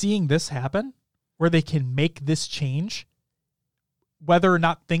 Seeing this happen, where they can make this change, whether or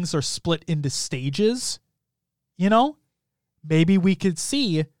not things are split into stages, maybe we could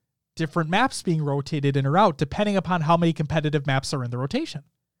see different maps being rotated in or out depending upon how many competitive maps are in the rotation.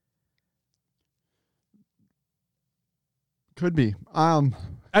 Could be. I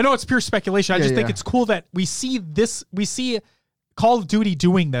know it's pure speculation. I just think it's cool that we see Call of Duty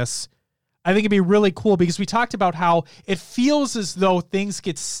doing this. I think it'd be really cool because we talked about how it feels as though things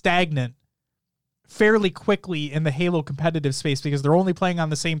get stagnant fairly quickly in the Halo competitive space because they're only playing on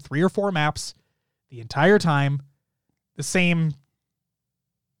the same 3 or 4 maps the entire time, the same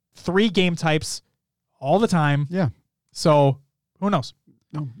 3 game types all the time. Yeah. So who knows?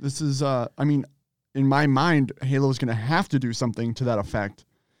 No, this is, in my mind, Halo is going to have to do something to that effect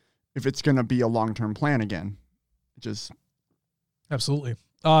if it's going to be a long-term plan again. Absolutely.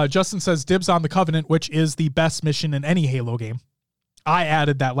 Justin says dibs on the Covenant, which is the best mission in any Halo game. I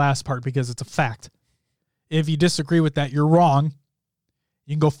added that last part because it's a fact. If you disagree with that, you're wrong.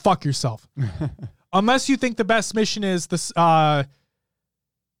 You can go fuck yourself. Unless you think the best mission is the Silent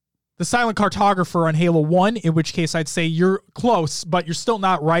Cartographer on Halo 1, in which case I'd say you're close, but you're still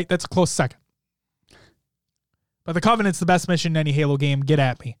not right. That's a close second. But the Covenant's the best mission in any Halo game. Get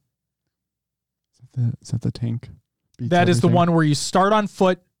at me. Is that the tank? That is the one where you start on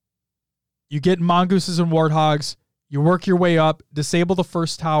foot, you get mongooses and warthogs, you work your way up, disable the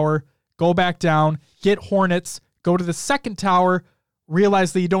first tower, go back down, get hornets, go to the second tower,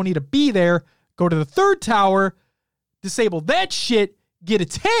 realize that you don't need to be there, go to the third tower, disable that shit, get a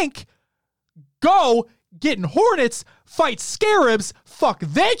tank, go, get in hornets, fight scarabs, fuck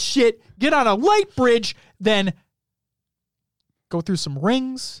that shit, get on a light bridge, then go through some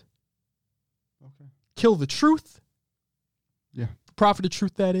rings, kill the truth. Yeah. The prophet of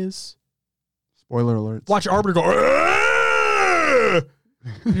truth, that is. Spoiler alert. Watch Arbiter go, "Arrgh!"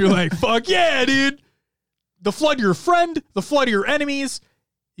 You're like, fuck yeah, dude. The flood your friend, the flood your enemies.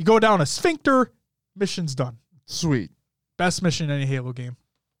 You go down a sphincter, mission's done. Sweet. Best mission in any Halo game.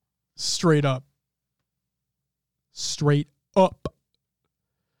 Straight up. Straight up.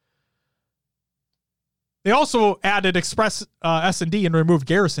 They also added Express S&D and removed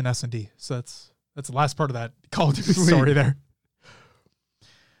Garrison S&D. So that's the last part of that Call of Duty story there.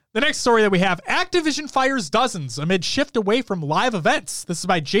 The next story that we have, Activision fires dozens amid shift away from live events. This is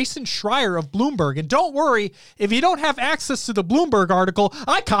by Jason Schreier of Bloomberg. And don't worry, if you don't have access to the Bloomberg article,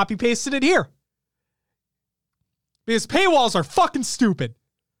 I copy-pasted it here. Because paywalls are fucking stupid.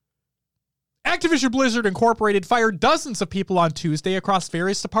 Activision Blizzard Incorporated fired dozens of people on Tuesday across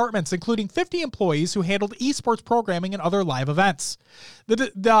various departments, including 50 employees who handled esports programming and other live events.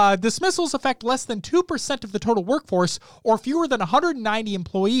 The dismissals affect less than 2% of the total workforce, or fewer than 190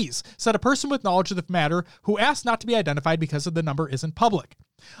 employees, said a person with knowledge of the matter who asked not to be identified because the number isn't public.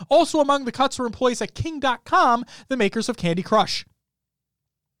 Also among the cuts were employees at King.com, the makers of Candy Crush.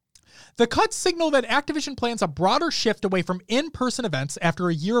 The cuts signal that Activision plans a broader shift away from in-person events after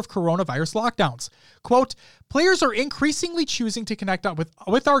a year of coronavirus lockdowns. Quote, players are increasingly choosing to connect up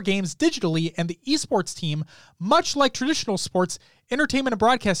with our games digitally, and the esports team, much like traditional sports, entertainment, and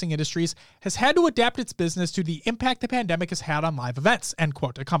broadcasting industries, has had to adapt its business to the impact the pandemic has had on live events, end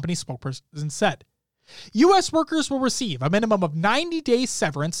quote, a company spokesperson said. U.S. workers will receive a minimum of 90 days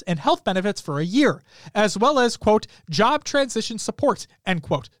severance and health benefits for a year, as well as, quote, job transition support, end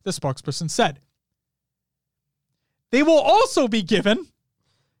quote, the spokesperson said. They will also be given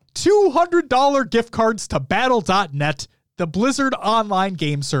 $200 gift cards to Battle.net, the Blizzard online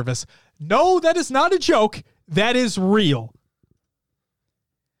game service. No, that is not a joke. That is real.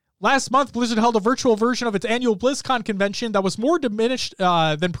 Last month, Blizzard held a virtual version of its annual BlizzCon convention that was more diminished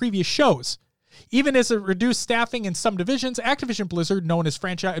than previous shows. Even as it reduced staffing in some divisions, Activision Blizzard, known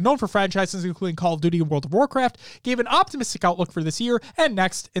for franchises including Call of Duty and World of Warcraft, gave an optimistic outlook for this year and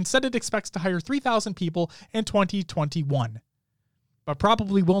next, and said it expects to hire 3,000 people in 2021. But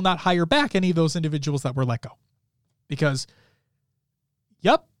probably will not hire back any of those individuals that were let go. Because,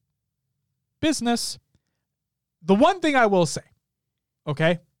 yep, business. The one thing I will say,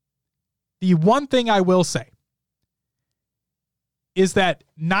 okay? The one thing I will say is that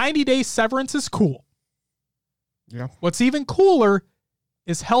 90-day severance is cool. Yeah. What's even cooler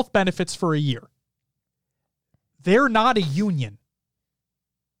is health benefits for a year. They're not a union.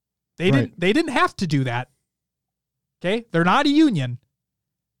 They didn't have to do that. Okay? They're not a union.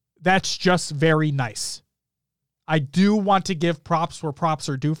 That's just very nice. I do want to give props where props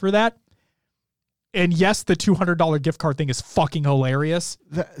are due for that. And yes, the $200 gift card thing is fucking hilarious.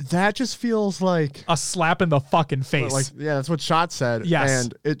 That just feels like a slap in the fucking face. Like, yeah, that's what Shot said. Yes.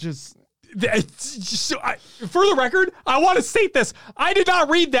 And it just... for the record, I want to state this. I did not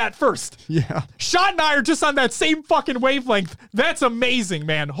read that first. Yeah. Shot and I are just on that same fucking wavelength. That's amazing,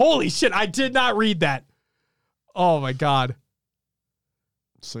 man. Holy shit, I did not read that. Oh my God.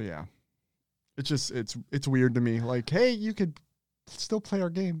 So yeah. It's just, it's weird to me. Like, hey, you could still play our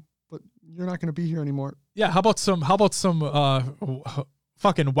game, but you're not going to be here anymore. Yeah, how about some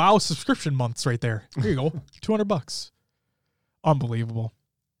fucking WoW subscription months right there? Here you go. $200. Unbelievable.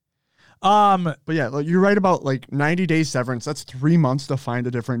 But yeah, like, you're right about like 90 days severance. That's 3 months to find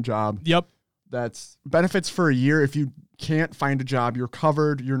a different job. Yep. That's benefits for a year. If you can't find a job, you're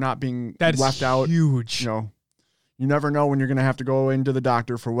covered. You're not being left out. Huge. You know, you never know when you're going to have to go into the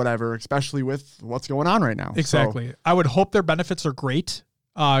doctor for whatever, especially with what's going on right now. Exactly. So, I would hope their benefits are great,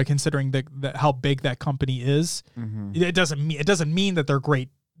 considering how big that company is. Mm-hmm. It doesn't mean that they're great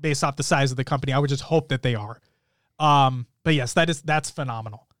based off the size of the company. I would just hope that they are. But yes, that's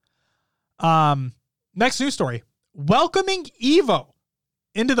phenomenal. Next news story. Welcoming Evo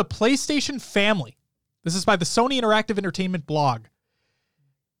into the PlayStation family. This is by the Sony Interactive Entertainment blog.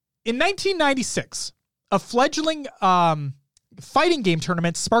 In 1996, a fledgling fighting game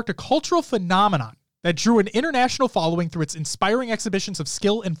tournament sparked a cultural phenomenon that drew an international following through its inspiring exhibitions of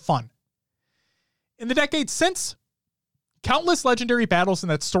skill and fun. In the decades since, countless legendary battles in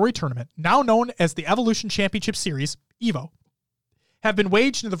that story tournament, now known as the Evolution Championship Series, EVO, have been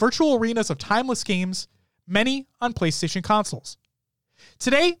waged in the virtual arenas of timeless games, many on PlayStation consoles.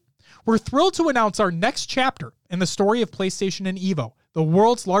 Today, we're thrilled to announce our next chapter in the story of PlayStation and EVO, the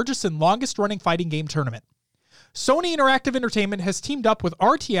world's largest and longest-running fighting game tournament. Sony Interactive Entertainment has teamed up with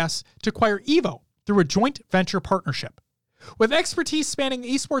RTS to acquire EVO through a joint venture partnership. With expertise spanning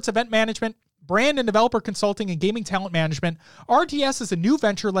esports event management, brand and developer consulting, and gaming talent management, RTS is a new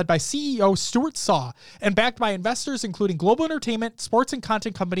venture led by CEO Stuart Saw and backed by investors including global entertainment, sports, and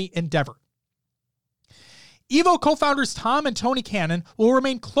content company Endeavor. EVO co-founders Tom and Tony Cannon will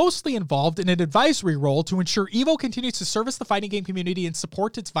remain closely involved in an advisory role to ensure EVO continues to service the fighting game community and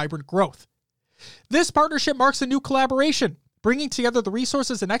support its vibrant growth. This partnership marks a new collaboration, bringing together the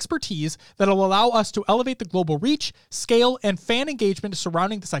resources and expertise that will allow us to elevate the global reach, scale, and fan engagement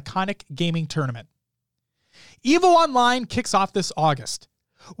surrounding this iconic gaming tournament. EVO Online kicks off this August.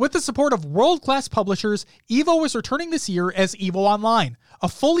 With the support of world-class publishers, EVO is returning this year as EVO Online, a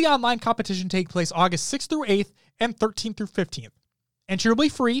fully online competition taking place August 6th through 8th and 13th through 15th. Entry will be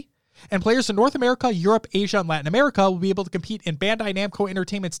free, and players in North America, Europe, Asia, and Latin America will be able to compete in Bandai Namco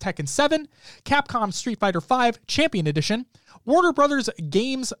Entertainment's Tekken 7, Capcom's Street Fighter V Champion Edition, Warner Brothers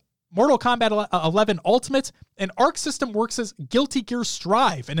Games' Mortal Kombat 11 Ultimate, and Arc System Works' Guilty Gear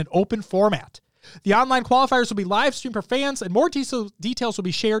Strive in an open format. The online qualifiers will be live streamed for fans, and more details will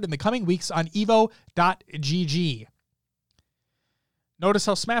be shared in the coming weeks on evo.gg. Notice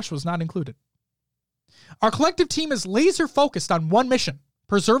how Smash was not included. Our collective team is laser focused on one mission: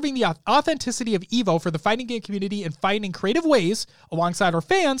 preserving the authenticity of EVO for the fighting game community and finding creative ways, alongside our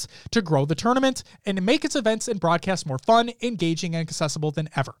fans, to grow the tournament and to make its events and broadcasts more fun, engaging, and accessible than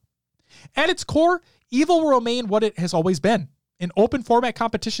ever. At its core, EVO will remain what it has always been: an open format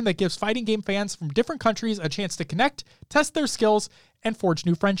competition that gives fighting game fans from different countries a chance to connect, test their skills, and forge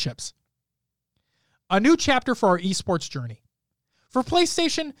new friendships. A new chapter for our esports journey. For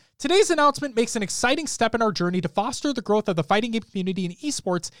PlayStation, today's announcement makes an exciting step in our journey to foster the growth of the fighting game community in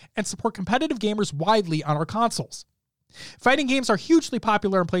esports and support competitive gamers widely on our consoles. Fighting games are hugely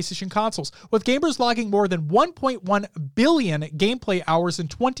popular on PlayStation consoles, with gamers logging more than 1.1 billion gameplay hours in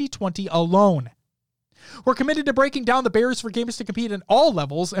 2020 alone. We're committed to breaking down the barriers for gamers to compete at all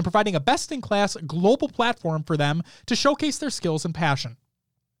levels and providing a best-in-class global platform for them to showcase their skills and passion.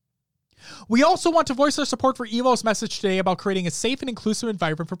 We also want to voice our support for EVO's message today about creating a safe and inclusive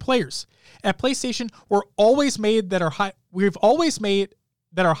environment for players. At PlayStation, we've always made that our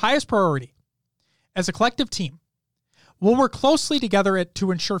highest priority. As a collective team, we'll work closely together to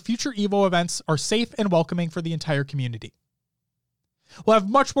ensure future EVO events are safe and welcoming for the entire community. We'll have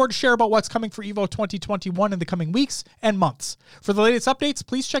much more to share about what's coming for EVO 2021 in the coming weeks and months. For the latest updates,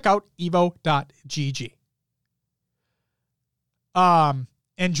 please check out evo.gg.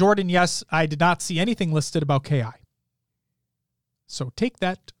 And Jordan, yes, I did not see anything listed about KI. So take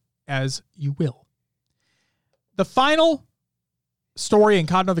that as you will. The final story in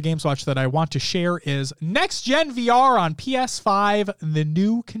Cod and Other Games Watch that I want to share is Next Gen VR on PS5, the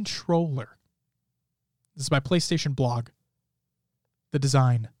new controller. This is my PlayStation blog. The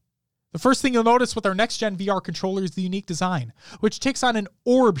design. The first thing you'll notice with our Next Gen VR controller is the unique design, which takes on an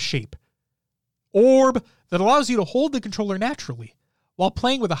orb shape. Orb that allows you to hold the controller naturally, while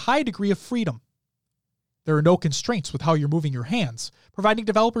playing with a high degree of freedom. There are no constraints with how you're moving your hands, providing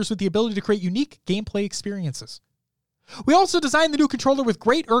developers with the ability to create unique gameplay experiences. We also designed the new controller with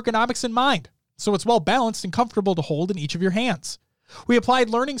great ergonomics in mind, so it's well balanced and comfortable to hold in each of your hands. We applied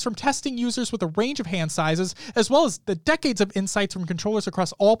learnings from testing users with a range of hand sizes, as well as the decades of insights from controllers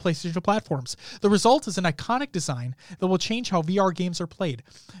across all PlayStation platforms. The result is an iconic design that will change how VR games are played.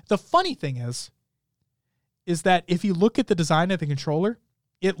 The funny thing is that if you look at the design of the controller,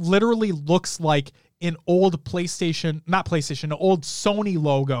 it literally looks like an old an old Sony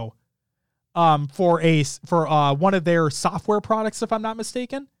logo for one of their software products, if I'm not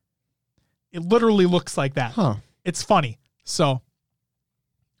mistaken. It literally looks like that. Huh. It's funny. So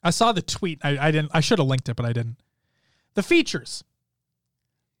I saw the tweet. I should have linked it, but I didn't. The features.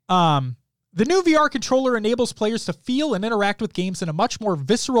 The new VR controller enables players to feel and interact with games in a much more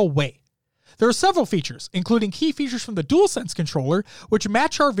visceral way. There are several features, including key features from the DualSense controller, which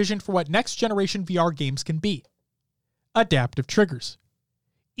match our vision for what next-generation VR games can be. adaptive triggers.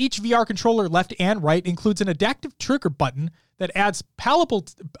 Each VR controller left and right includes an adaptive trigger button that adds palpable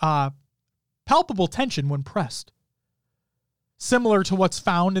tension when pressed, similar to what's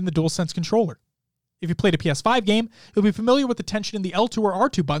found in the DualSense controller. If you played a PS5 game, you'll be familiar with the tension in the L2 or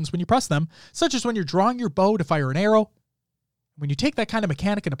R2 buttons when you press them, such as when you're drawing your bow to fire an arrow. When you take that kind of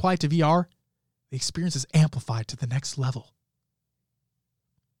mechanic and apply it to VR, the experience is amplified to the next level.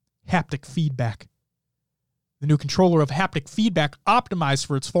 Haptic feedback. The new controller of haptic feedback optimized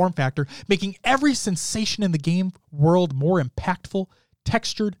for its form factor, making every sensation in the game world more impactful,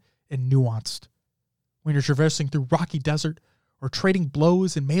 textured, and nuanced. When you're traversing through rocky desert or trading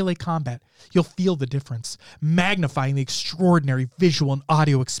blows in melee combat, you'll feel the difference, magnifying the extraordinary visual and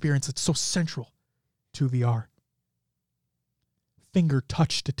audio experience that's so central to VR. Finger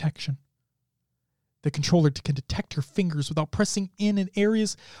touch detection. The controller can detect your fingers without pressing in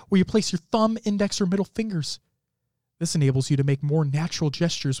areas where you place your thumb, index, or middle fingers. This enables you to make more natural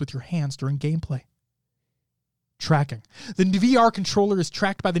gestures with your hands during gameplay. Tracking. The VR controller is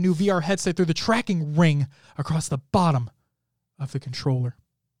tracked by the new VR headset through the tracking ring across the bottom of the controller.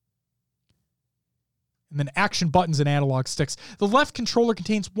 And then action buttons and analog sticks. The left controller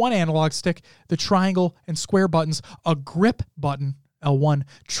contains one analog stick, the triangle and square buttons, a grip button, L1,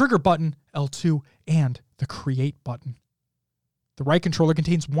 trigger button, L2, and the create button. The right controller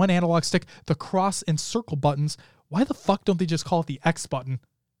contains one analog stick, the cross and circle buttons. Why the fuck don't they just call it the X button?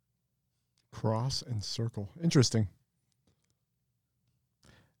 Cross and circle. Interesting.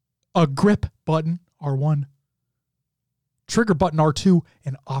 A grip button, R1. Trigger button, R2,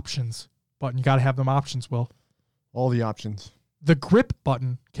 and options button. You got to have them options, Will. All the options. The grip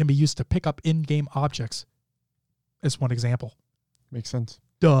button can be used to pick up in-game objects, as one example. Makes sense.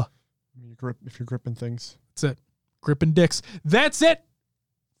 Duh. If you're gripping things. That's it. Gripping dicks. That's it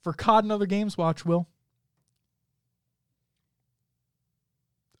for COD and Other Games Watch, Will.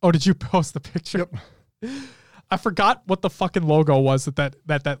 Oh, did you post the picture? Yep. I forgot what the fucking logo was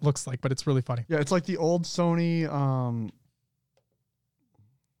that looks like, but it's really funny. Yeah, it's like the old Sony. I'm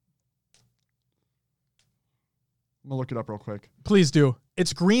gonna look it up real quick. Please do.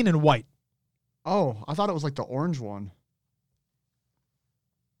 It's green and white. Oh, I thought it was like the orange one.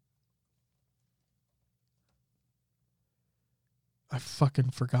 I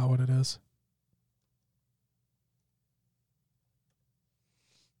fucking forgot what it is.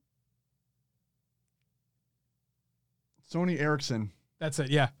 Sony Ericsson. That's it,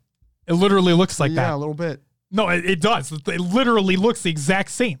 yeah. It literally looks like that. Yeah, a little bit. No, it does. It literally looks the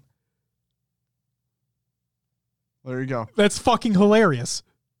exact same. There you go. That's fucking hilarious.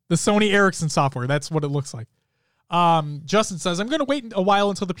 The Sony Ericsson software. That's what it looks like. Justin says, I'm going to wait a while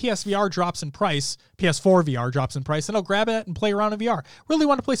until the PSVR drops in price. PS4 VR drops in price, and I'll grab it and play around in VR. Really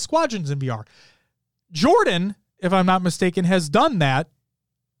want to play Squadrons in VR. Jordan, if I'm not mistaken, has done that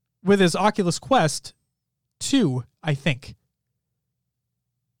with his Oculus Quest 2, I think.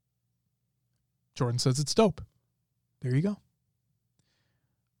 Jordan says it's dope. There you go.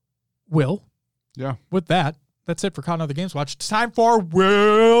 Will. Yeah. With that, that's it for COD and Other Games Watch. It's time for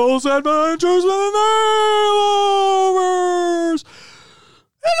Will's Adventures with the Nailovers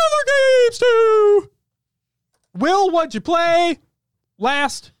and Other Games too. Will, what'd you play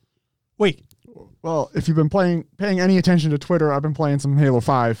last week? Well, if you've been paying any attention to Twitter, I've been playing some Halo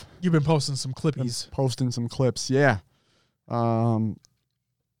 5. You've been posting some clippies. Posting some clips, yeah.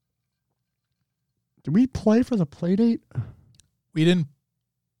 Did we play for the play date? We didn't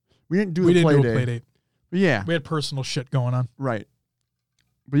do a play date. But yeah. We had personal shit going on. Right.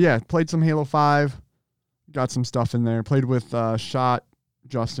 But yeah, played some Halo 5. Got some stuff in there. Played with Shot,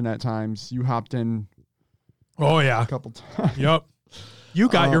 Justin at times. You hopped in. Oh, yeah. A couple times. Yep. You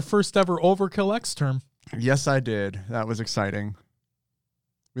got your first ever Overkill X term. Yes, I did. That was exciting.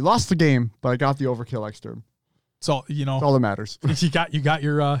 We lost the game, but I got the Overkill X term. So, you know. That's all that matters. You got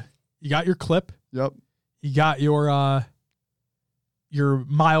your clip. Yep. You got your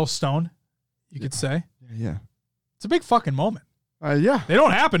milestone, you could say. Yeah. It's a big fucking moment. Yeah. They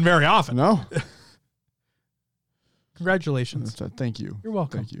don't happen very often. No. Congratulations. Thank you. You're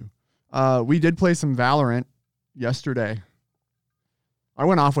welcome. Thank you. We did play some Valorant yesterday. I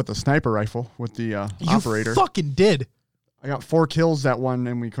went off with a sniper rifle with the operator. You fucking did. I got 4 kills that one,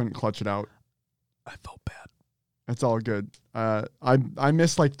 and we couldn't clutch it out. I felt bad. It's all good. I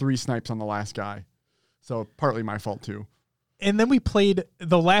missed like 3 snipes on the last guy, so partly my fault too. And then we played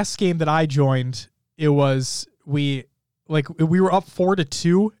the last game that I joined. It was we were up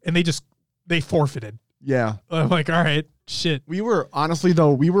 4-2, and they forfeited. Yeah. I'm like, all right, shit. We were honestly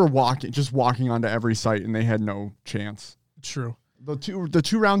though we were walking onto every site, and they had no chance. True. The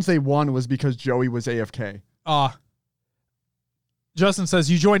two rounds they won was because Joey was AFK. Justin says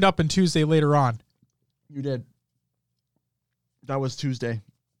you joined up on Tuesday later on. You did. That was Tuesday.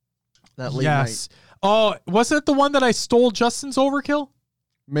 That late night. Oh, was it the one that I stole Justin's overkill?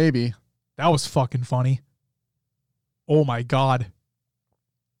 Maybe. That was fucking funny. Oh my God.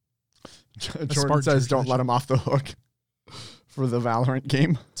 Jordan says don't let him off the hook for the Valorant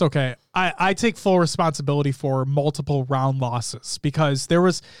game. It's okay. I take full responsibility for multiple round losses because there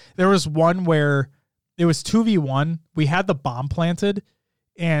was one where it was 2v1. We had the bomb planted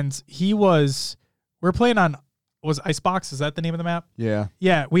and we're playing on, was Icebox? Is that the name of the map? Yeah.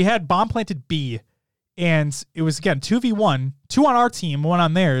 Yeah. We had bomb planted B and it was again 2v1, 2 on our team, 1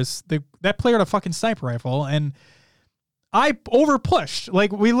 on theirs. That player had a fucking sniper rifle and I over pushed.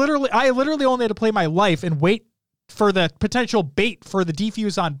 Like I literally only had to play my life and wait for the potential bait for the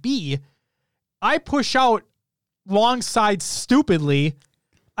defuse on B. I push out long side stupidly.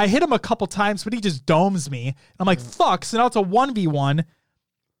 I hit him a couple times, but he just domes me. I'm like, fuck. So now it's a 1v1.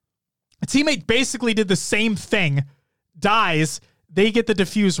 A teammate basically did the same thing. Dies. They get the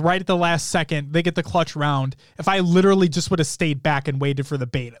defuse right at the last second. They get the clutch round. If I literally just would have stayed back and waited for the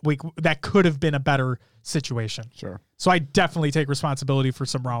bait, that could have been a better situation. Sure. So I definitely take responsibility for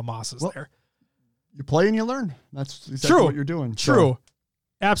some round losses there. You play and you learn. That's exactly True. what you're doing. True. So,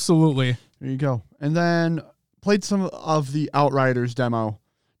 absolutely. there you go. And then played some of the Outriders demo.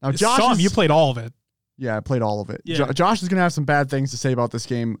 Now, You played all of it. Yeah, I played all of it. Yeah. Josh is going to have some bad things to say about this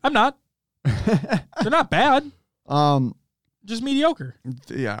game. I'm not. They're not bad. Just mediocre.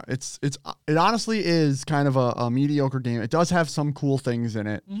 Yeah, it honestly is kind of a mediocre game. It does have some cool things in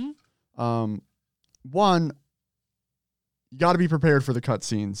it. Mm-hmm. One, you got to be prepared for the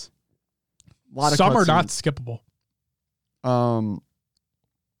cutscenes. Some are not skippable.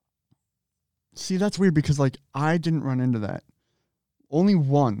 See, that's weird because like I didn't run into that. Only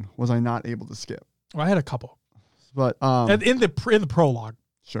one was I not able to skip. Well, I had a couple, but in the prologue.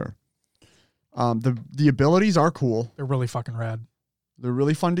 Sure. The abilities are cool. They're really fucking rad. They're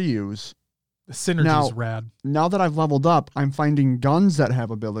really fun to use. The synergy is rad. Now that I've leveled up, I'm finding guns that have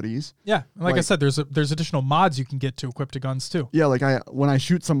abilities. Yeah, like I said, there's additional mods you can get to equip to guns too. Yeah, like when I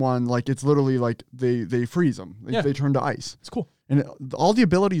shoot someone, like it's literally like they freeze them. They turn to ice. It's cool. And all the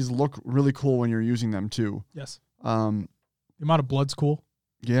abilities look really cool when you're using them too. Yes. The amount of blood's cool.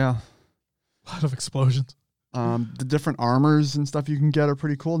 Yeah. A lot of explosions. The different armors and stuff you can get are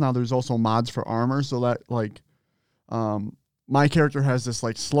pretty cool. Now there's also mods for armor, so that like, my character has this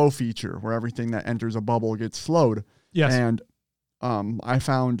like slow feature where everything that enters a bubble gets slowed. Yes. And I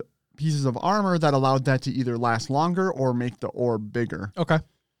found pieces of armor that allowed that to either last longer or make the orb bigger. Okay.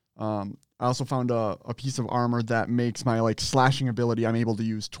 I also found a piece of armor that makes my like slashing ability I'm able to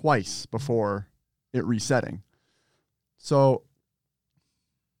use twice before it resetting. So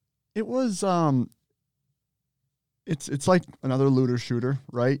it was it's like another looter shooter,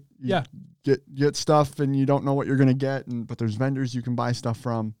 right? You get stuff and you don't know what you're gonna get, but there's vendors you can buy stuff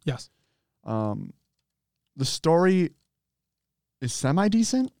from. Yes. The story is semi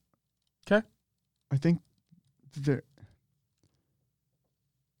decent. Okay. I think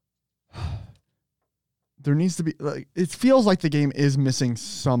there needs to be like it feels like the game is missing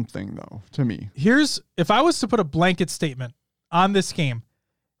something though to me. If I was to put a blanket statement on this game,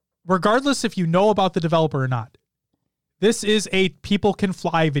 regardless if you know about the developer or not, this is a people can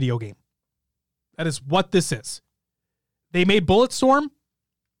fly video game. That is what this is. They made Bulletstorm.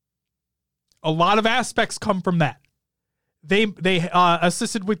 A lot of aspects come from that. They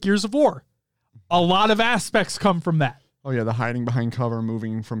assisted with Gears of War. A lot of aspects come from that. Oh yeah, the hiding behind cover,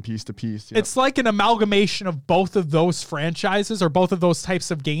 moving from piece to piece. Yep. It's like an amalgamation of both of those franchises or both of those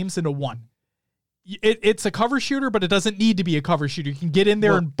types of games into one. It's a cover shooter, but it doesn't need to be a cover shooter. You can get in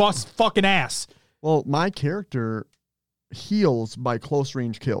there and bust fucking ass. Well, my character heals by close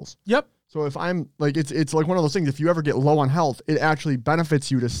range kills. Yep. So if I'm like, it's like one of those things. If you ever get low on health, it actually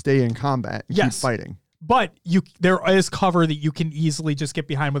benefits you to stay in combat and keep fighting. But there is cover that you can easily just get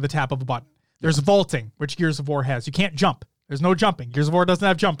behind with a tap of a button. There's vaulting, which Gears of War has. You can't jump. There's no jumping. Gears of War doesn't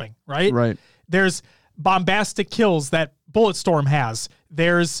have jumping, right? Right. There's bombastic kills that Bulletstorm has.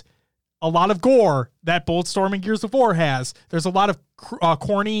 There's a lot of gore that Bulletstorm and Gears of War has. There's a lot of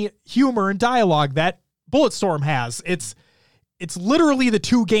corny humor and dialogue that Bulletstorm has. It's literally the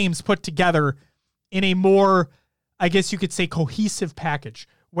two games put together in a more, I guess you could say, cohesive package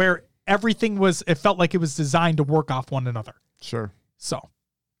where everything it felt like it was designed to work off one another. Sure. So.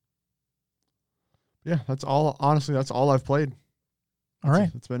 Yeah, that's all. Honestly, that's all I've played. All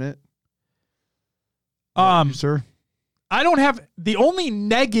right. That's been it. You, sir. I don't have the only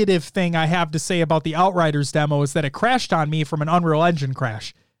negative thing I have to say about the Outriders demo is that it crashed on me from an Unreal Engine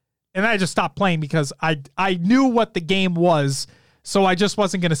crash. And I just stopped playing because I knew what the game was So I just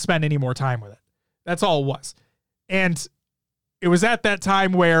wasn't going to spend any more time with it. That's all it was. And it was at that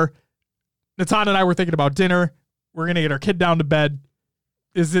time where Natan and I were thinking about dinner. We're going to get our kid down to bed.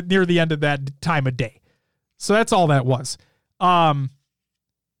 Is it near the end of that time of day? So that's all that was. The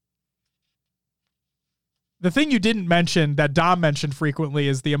thing you didn't mention that Dom mentioned frequently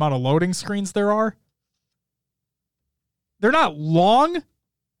is the amount of loading screens there are. They're not long.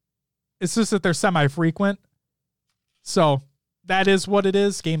 It's just that they're semi-frequent. So that is what it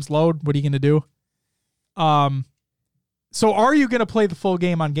is. Games load. What are you going to do? So are you going to play the full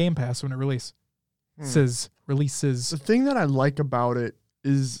game on Game Pass when it releases? The thing that I like about it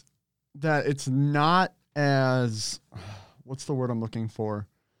is that it's not as, what's the word I'm looking for?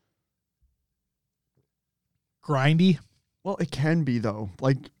 Grindy. Well, it can be though.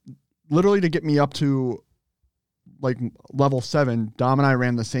 Like literally to get me up to like level 7, Dom and I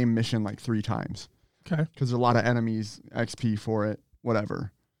ran the same mission like 3 times. Okay. Because there's a lot of enemies, XP for it,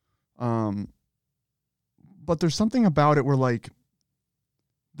 whatever. But there's something about it where like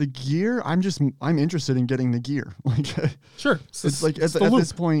the gear, I'm interested in getting the gear. Like sure. It's like at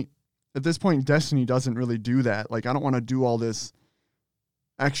this point, Destiny doesn't really do that. Like I don't want to do all this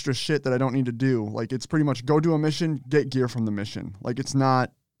extra shit that I don't need to do. Like it's pretty much go do a mission, get gear from the mission. Like it's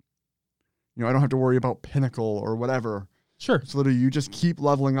not, I don't have to worry about pinnacle or whatever. Sure. It's literally you just keep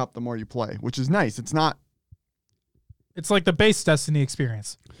leveling up the more you play, which is nice. It's like the base Destiny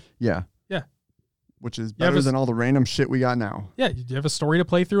experience. Yeah. Yeah. Which is better than all the random shit we got now. Yeah, you have a story to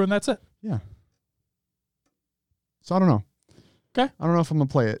play through and that's it. Yeah. So I don't know. Okay. I don't know if I'm going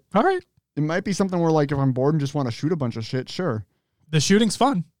to play it. All right. It might be something where like if I'm bored and just want to shoot a bunch of shit, sure. The shooting's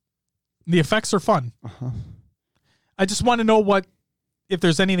fun. The effects are fun. Uh-huh. I just want to know if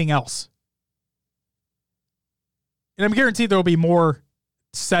there's anything else. And I'm guaranteed there will be more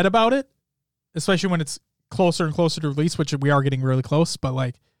said about it, especially when it's closer and closer to release, which we are getting really close. But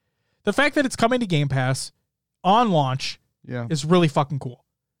like the fact that it's coming to Game Pass on launch is really fucking cool.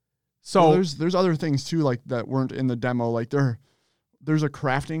 So there's other things too, like that weren't in the demo. Like there's a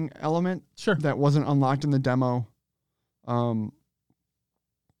crafting element that wasn't unlocked in the demo. I'm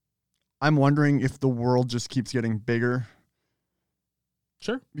wondering if the world just keeps getting bigger.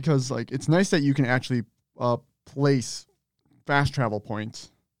 Sure. Because like it's nice that you can actually place fast travel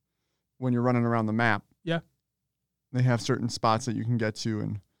points when you're running around the map. Yeah. They have certain spots that you can get to,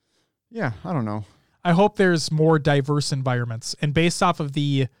 and yeah, I don't know. I hope there's more diverse environments. And based off of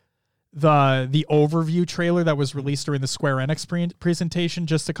the overview trailer that was released during the Square Enix presentation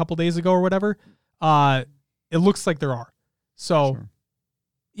just a couple days ago or whatever, it looks like there are. So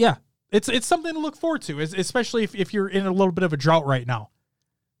yeah, it's something to look forward to, especially if you're in a little bit of a drought right now.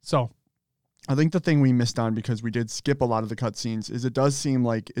 So I think the thing we missed on, because we did skip a lot of the cutscenes, is it does seem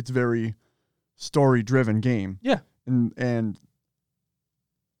like it's very story-driven game. Yeah. And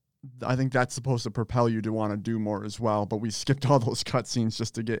I think that's supposed to propel you to want to do more as well, but we skipped all those cutscenes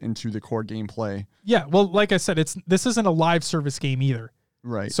just to get into the core gameplay. Yeah, well, like I said, this isn't a live service game either.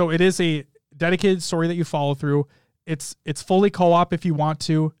 Right. So it is a dedicated story that you follow through. It's fully co-op if you want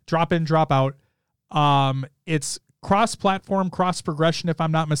to. Drop in, drop out. It's cross-platform, cross-progression, if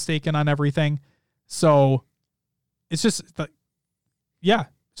I'm not mistaken, on everything. So it's just, it's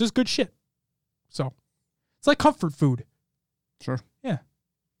just good shit. So it's like comfort food. Sure. Yeah.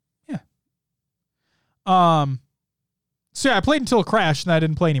 Yeah. So yeah, I played until it crashed and I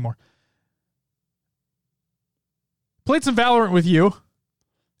didn't play anymore. Played some Valorant with you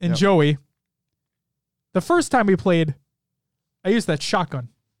and Joey. The first time we played, I used that shotgun.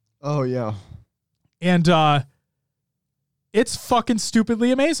 Oh, yeah. And it's fucking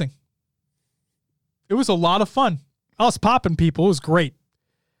stupidly amazing. It was a lot of fun. I was popping people. It was great.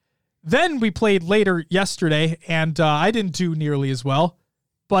 Then we played later yesterday, and I didn't do nearly as well,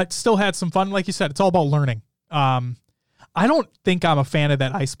 but still had some fun. Like you said, it's all about learning. I don't think I'm a fan of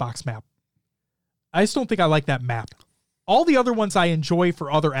that Icebox map. I just don't think I like that map. All the other ones I enjoy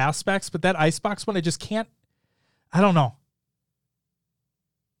for other aspects, but that Icebox one, I just can't. I don't know.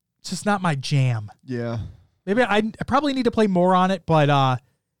 It's just not my jam. Yeah. Maybe I probably need to play more on it, but I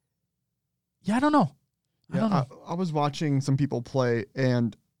don't know. I don't know. I was watching some people play,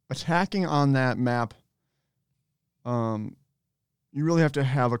 and attacking on that map, you really have to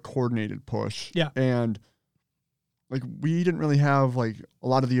have a coordinated push. Yeah. And like we didn't really have like a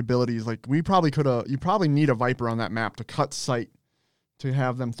lot of the abilities. Like we probably you probably need a Viper on that map to cut sight, to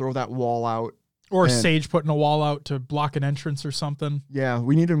have them throw that wall out. Or Sage putting a wall out to block an entrance or something. Yeah,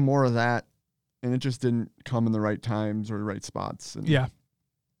 we needed more of that, and it just didn't come in the right times or the right spots. And yeah.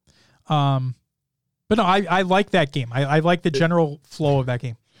 But no, I like that game. I like the general flow of that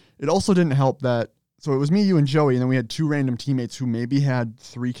game. It also didn't help that So it was me, you, and Joey, and then we had 2 random teammates who maybe had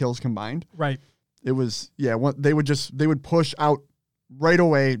 3 kills combined. Right. It was, they would push out right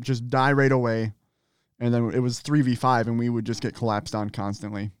away, just die right away. And then it was 3v5, and we would just get collapsed on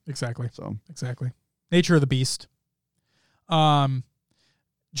constantly. Exactly. So exactly. Nature of the beast. Jordan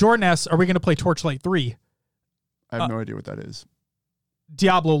asks, are we going to play Torchlight 3? I have no idea what that is.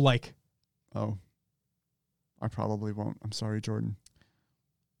 Diablo-like. Oh. I probably won't. I'm sorry, Jordan.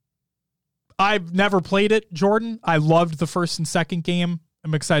 I've never played it, Jordan. I loved the first and second game.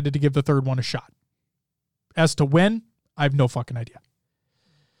 I'm excited to give the third one a shot. As to when, I have no fucking idea.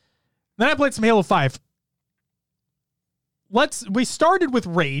 Then I played some Halo 5. We started with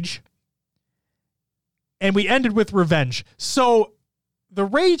Rage, and we ended with Revenge. So the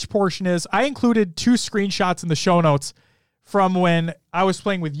Rage portion is, I included 2 screenshots in the show notes from when I was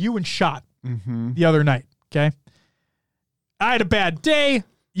playing with you and Shot the other night, okay? I had a bad day.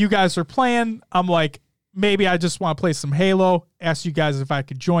 You guys are playing. I'm like, maybe I just want to play some Halo. Asked you guys if I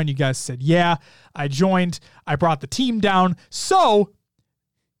could join. You guys said, yeah. I joined. I brought the team down. So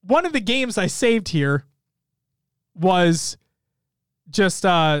one of the games I saved here was just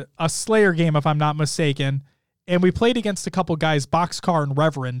a Slayer game, if I'm not mistaken. And we played against a couple guys, Boxcar and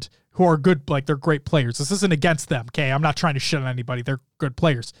Reverend, who are good, like they're great players. This isn't against them, okay? I'm not trying to shit on anybody. They're good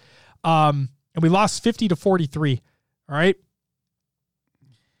players. And we lost 50-43, all right?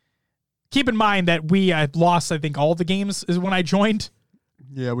 Keep in mind that we had lost, I think, all the games is when I joined.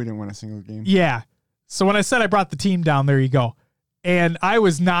 Yeah, we didn't win a single game. Yeah. So when I said I brought the team down, there you go. And I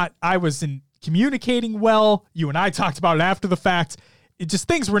wasn't communicating well. You and I talked about it after the fact. It just,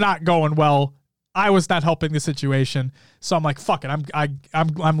 things were not going well. I was not helping the situation. So I'm like, fuck it.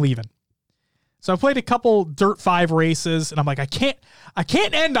 I'm leaving. So I played a couple Dirt 5 races, and I'm like, I can't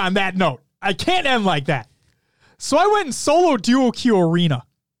end on that note. I can't end like that. So I went in solo duo queue arena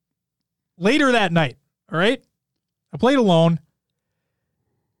later that night. All right. I played alone.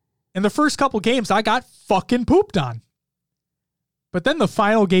 In the first couple games, I got fucking pooped on. But then the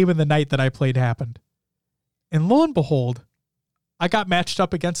final game of the night that I played happened. And lo and behold, I got matched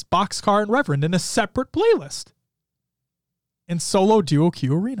up against Boxcar and Reverend in a separate playlist in solo duo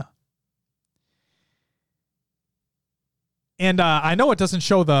queue arena. And I know it doesn't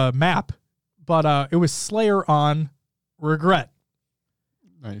show the map, but it was Slayer on Regret.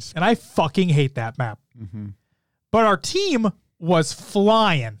 Nice. And I fucking hate that map. Mm-hmm. But our team was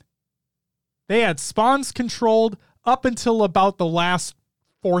flying. They had spawns controlled up until about the last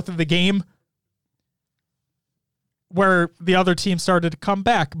fourth of the game, where the other team started to come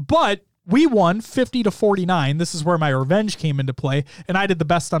back. But we won 50-49. This is where my revenge came into play, and I did the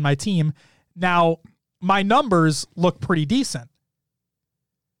best on my team. Now, my numbers look pretty decent.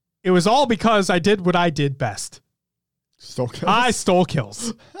 It was all because I did what I did best. Stole kills? I stole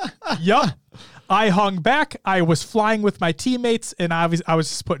kills. Yup. I hung back. I was flying with my teammates, and I was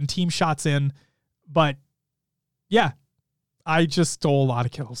just putting team shots in. But, yeah, I just stole a lot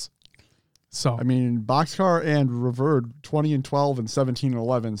of kills. So I mean, Boxcar and Revered 20-12 and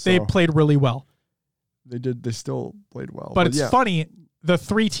 17-11. So they played really well. They still played well. But it's funny, the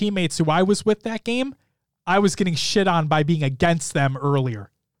 3 teammates who I was with that game, I was getting shit on by being against them earlier.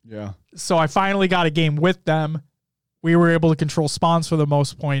 Yeah. So I finally got a game with them. We were able to control spawns for the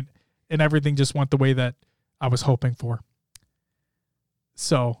most point, and everything just went the way that I was hoping for.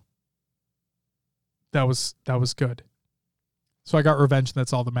 So that was good. So I got revenge, and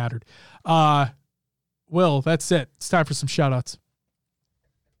that's all that mattered. Will, that's it. It's time for some shout-outs.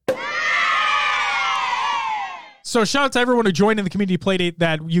 So shout out to everyone who joined in the community playdate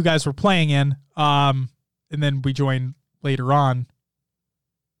that you guys were playing in. And then we joined later on.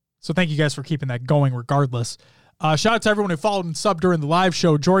 So thank you guys for keeping that going regardless. Shout out to everyone who followed and subbed during the live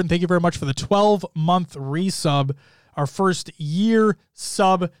show. Jordan, thank you very much for the 12-month resub. Our first year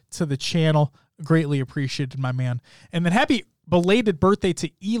sub to the channel. Greatly appreciated, my man. And then happy belated birthday to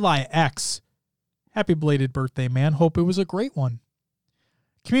Eli X. Happy belated birthday, man. Hope it was a great one.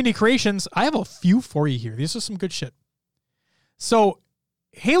 Community creations, I have a few for you here. These are some good shit. So,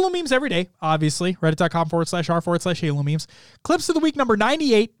 Halo memes every day, obviously. Reddit.com/r/Halo memes. Clips of the week number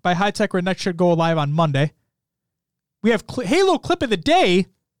 98 by High Tech Redneck should go live on Monday. We have Halo clip of the day.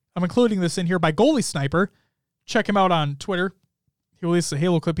 I'm including this in here by Goalie Sniper. Check him out on Twitter. He released a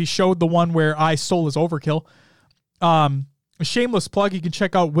Halo clip. He showed the one where I stole his overkill. A shameless plug. You can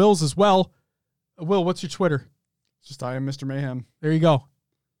check out Will's as well. Will, what's your Twitter? Just I am Mr. Mayhem. There you go.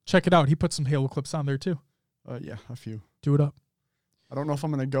 Check it out. He put some Halo clips on there too. Yeah, a few. Do it up. I don't know if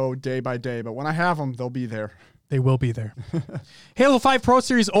I'm going to go day by day, but when I have them, they'll be there. They will be there. Halo 5 Pro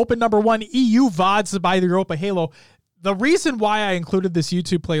Series Open number 1 EU VODs by the Europa Halo. the reason why I included this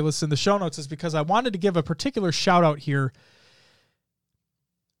YouTube playlist in the show notes is because I wanted to give a particular shout out here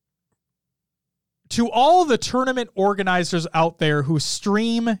to all the tournament organizers out there who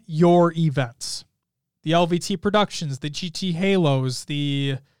stream your events. The LVT Productions, the GT Halos,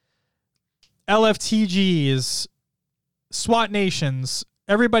 the LFTGs, SWAT Nations,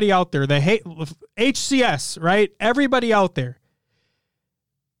 everybody out there, the HCS, right? Everybody out there.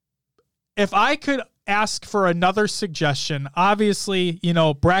 If I could ask for another suggestion, obviously,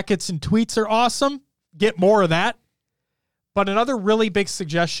 brackets and tweets are awesome. Get more of that. But another really big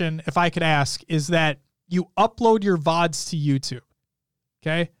suggestion, if I could ask, is that you upload your VODs to YouTube.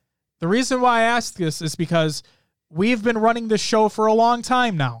 Okay? The reason why I ask this is because we've been running this show for a long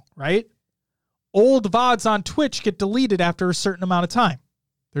time now, right? Old VODs on Twitch get deleted after a certain amount of time.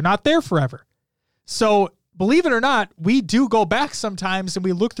 They're not there forever. So, believe it or not, we do go back sometimes and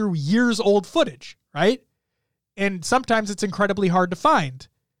we look through years old footage, right? And sometimes it's incredibly hard to find,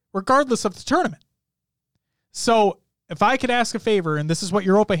 regardless of the tournament. So, if I could ask a favor, and this is what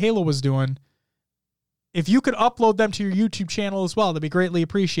Europa Halo was doing, if you could upload them to your YouTube channel as well, that'd be greatly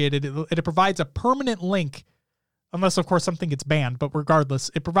appreciated. It provides a permanent link, unless, of course, something gets banned, but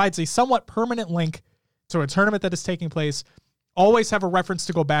regardless, it provides a somewhat permanent link to a tournament that is taking place. Always have a reference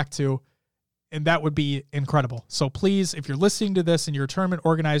to go back to, and that would be incredible. So please, if you're listening to this and you're a tournament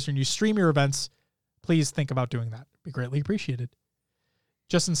organizer and you stream your events, please think about doing that. It'd be greatly appreciated.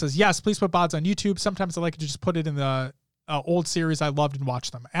 Justin says, yes, please put VODs on YouTube. Sometimes I like to just put it in the old series I loved and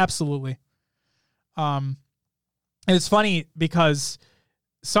watch them. Absolutely. And it's funny because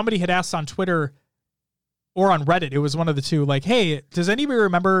somebody had asked on Twitter or on Reddit, it was one of the two, like, hey, does anybody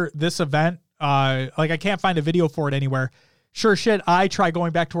remember this event? I can't find a video for it anywhere. Sure shit, I try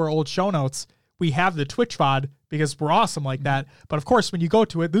going back to our old show notes. We have the Twitch VOD because we're awesome like that. But of course, when you go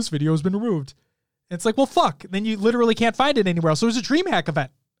to it, this video has been removed. And it's like, well, fuck. Then you literally can't find it anywhere else. So it was a DreamHack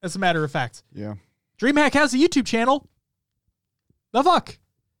event, as a matter of fact. Yeah. DreamHack has a YouTube channel. The fuck?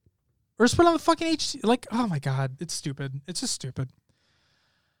 Or just put it on the fucking HC. Like, oh my God. It's stupid. It's just stupid.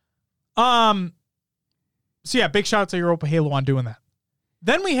 So yeah, big shout out to Europa Halo on doing that.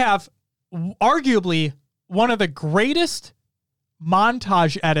 Then we have arguably one of the greatest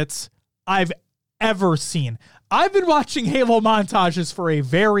montage edits I've ever seen. I've been watching Halo montages for a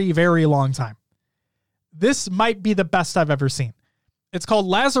very, very long time. This might be the best I've ever seen. It's called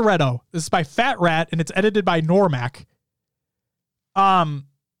Lazaretto. This is by Fat Rat, and it's edited by Normac. Now,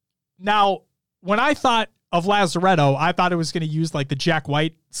 when I thought of Lazaretto, I thought it was going to use like the Jack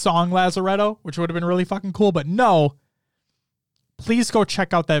White song Lazaretto, which would have been really fucking cool, but no. Please go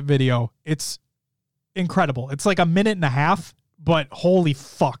check out that video. It's incredible. It's like a minute and a half, but holy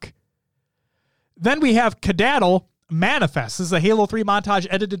fuck. Then we have Cadaddle Manifest. This is a Halo 3 montage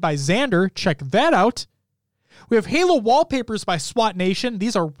edited by Xander. Check that out. We have Halo wallpapers by SWAT Nation.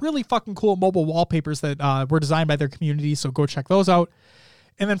 These are really fucking cool mobile wallpapers that were designed by their community, so go check those out.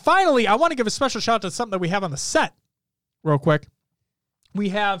 And then finally, I want to give a special shout out to something that we have on the set real quick. We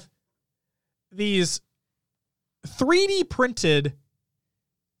have these 3D printed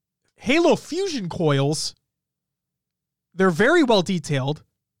Halo fusion coils. They're very well detailed,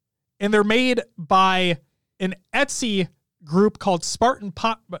 and they're made by an Etsy group called Spartan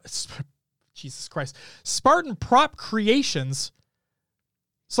Prop Creations.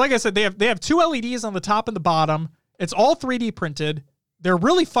 So like I said, they have two LEDs on the top and the bottom. It's all 3D printed. They're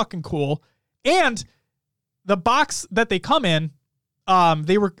really fucking cool. And the box that they come in,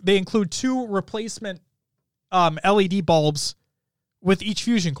 they include two replacement LED bulbs with each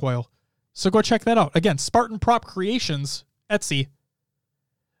fusion coil. So go check that out. Again, Spartan Prop Creations, Etsy.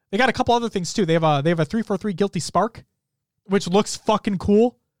 They got a couple other things too. They have a 343 Guilty Spark, which looks fucking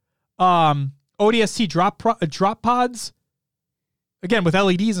cool. ODST drop pods, again with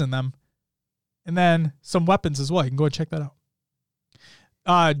LEDs in them, and then some weapons as well. You can go and check that out.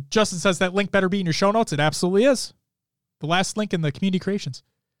 Justin says that link better be in your show notes. It absolutely is. The last link in the community creations.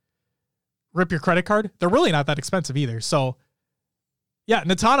 Rip your credit card. They're really not that expensive either. So yeah,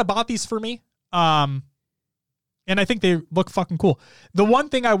 Natana bought these for me. And I think they look fucking cool. The one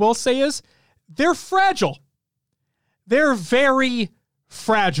thing I will say is they're fragile. They're very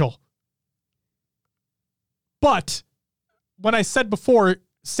fragile. But when I said before, it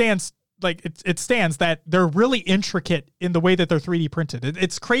stands that they're really intricate in the way that they're 3D printed.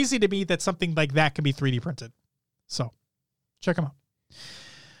 It's crazy to me that something like that can be 3D printed. So check them out.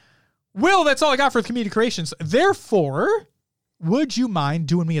 Will, that's all I got for community creations. Therefore, would you mind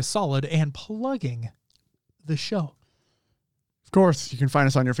doing me a solid and plugging the show? Of course, you can find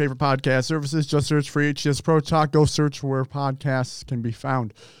us on your favorite podcast services. Just search for HCS Pro Talk. Go search where podcasts can be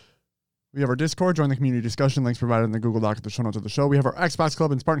found. We have our Discord. Join the community discussion. Links provided in the Google Doc at the show notes of the show. We have our Xbox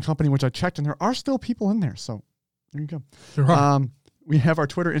Club and Spartan Company, which I checked, and there are still people in there. So there you go. There are. We have our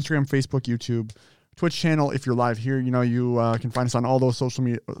Twitter, Instagram, Facebook, YouTube, Twitch channel. If you're live here, you can find us on all those social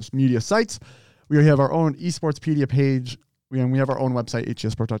media sites. We have our own eSportspedia page. We have our own website,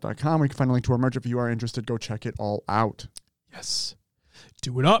 htsportalk.com, where you can find a link to our merch. If you are interested, go check it all out. Yes.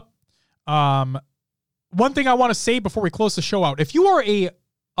 Do it up. One thing I want to say before we close the show out. If you are a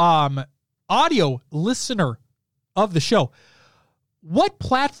audio listener of the show, what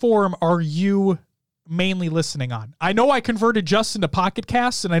platform are you mainly listening on? I know I converted Justin to Pocket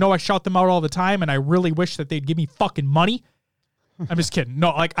Casts, and I know I shout them out all the time, and I really wish that they'd give me fucking money. I'm just kidding.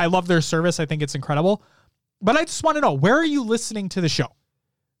 No, like, I love their service. I think it's incredible. But I just want to know, where are you listening to the show?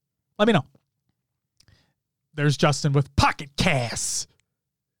 Let me know. There's Justin with Pocket Casts.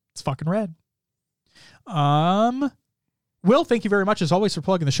 It's fucking rad. Will, thank you very much as always for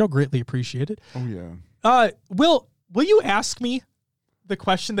plugging the show. Greatly appreciated. Oh yeah. Will you ask me the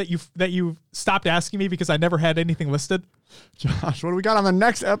question that you stopped asking me because I never had anything listed? Josh, what do we got on the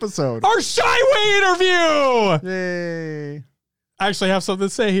next episode? Our Shyway interview. Yay. I actually have something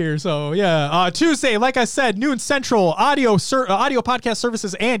to say here. So yeah, Tuesday, like I said, noon Central, audio podcast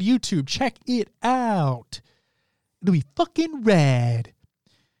services and YouTube. Check it out. It'll be fucking rad.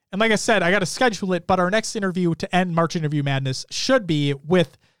 And like I said, I got to schedule it, but our next interview to end March Interview Madness should be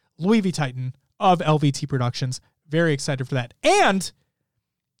with Louis V. Titan of LVT Productions. Very excited for that. And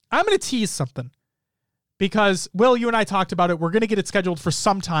I'm going to tease something because, Will, you and I talked about it. We're going to get it scheduled for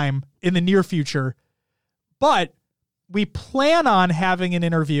some time in the near future, but we plan on having an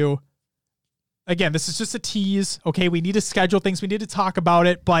interview. Again, this is just a tease. Okay, we need to schedule things. We need to talk about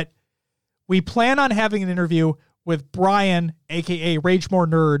it, but we plan on having an interview with Brian, a.k.a. Rage More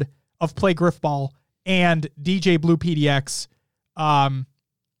Nerd of Play Griffball, and DJ Blue PDX,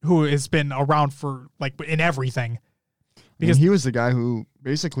 who has been around for, like, in everything. Because he was the guy who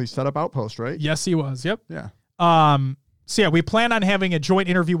basically set up Outpost, right? Yes, he was. Yep. Yeah. So, yeah, we plan on having a joint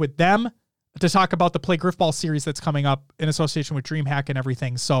interview with them to talk about the Play Griffball series that's coming up in association with DreamHack and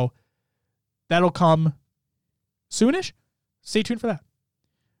everything. So that'll come soonish. Stay tuned for that.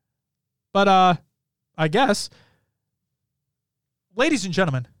 But I guess, ladies and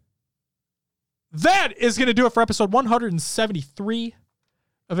gentlemen, that is going to do it for episode 173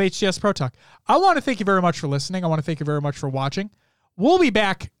 of HCS Pro Talk. I want to thank you very much for listening. I want to thank you very much for watching. We'll be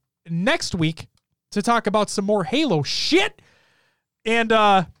back next week to talk about some more Halo shit. And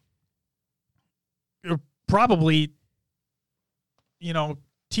probably,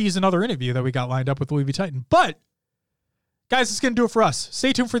 tease another interview that we got lined up with Louis V. Titan. But, guys, it's going to do it for us.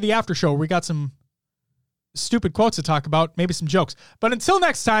 Stay tuned for the after show. We got some stupid quotes to talk about, maybe some jokes. But until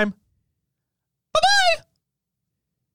next time, bye-bye!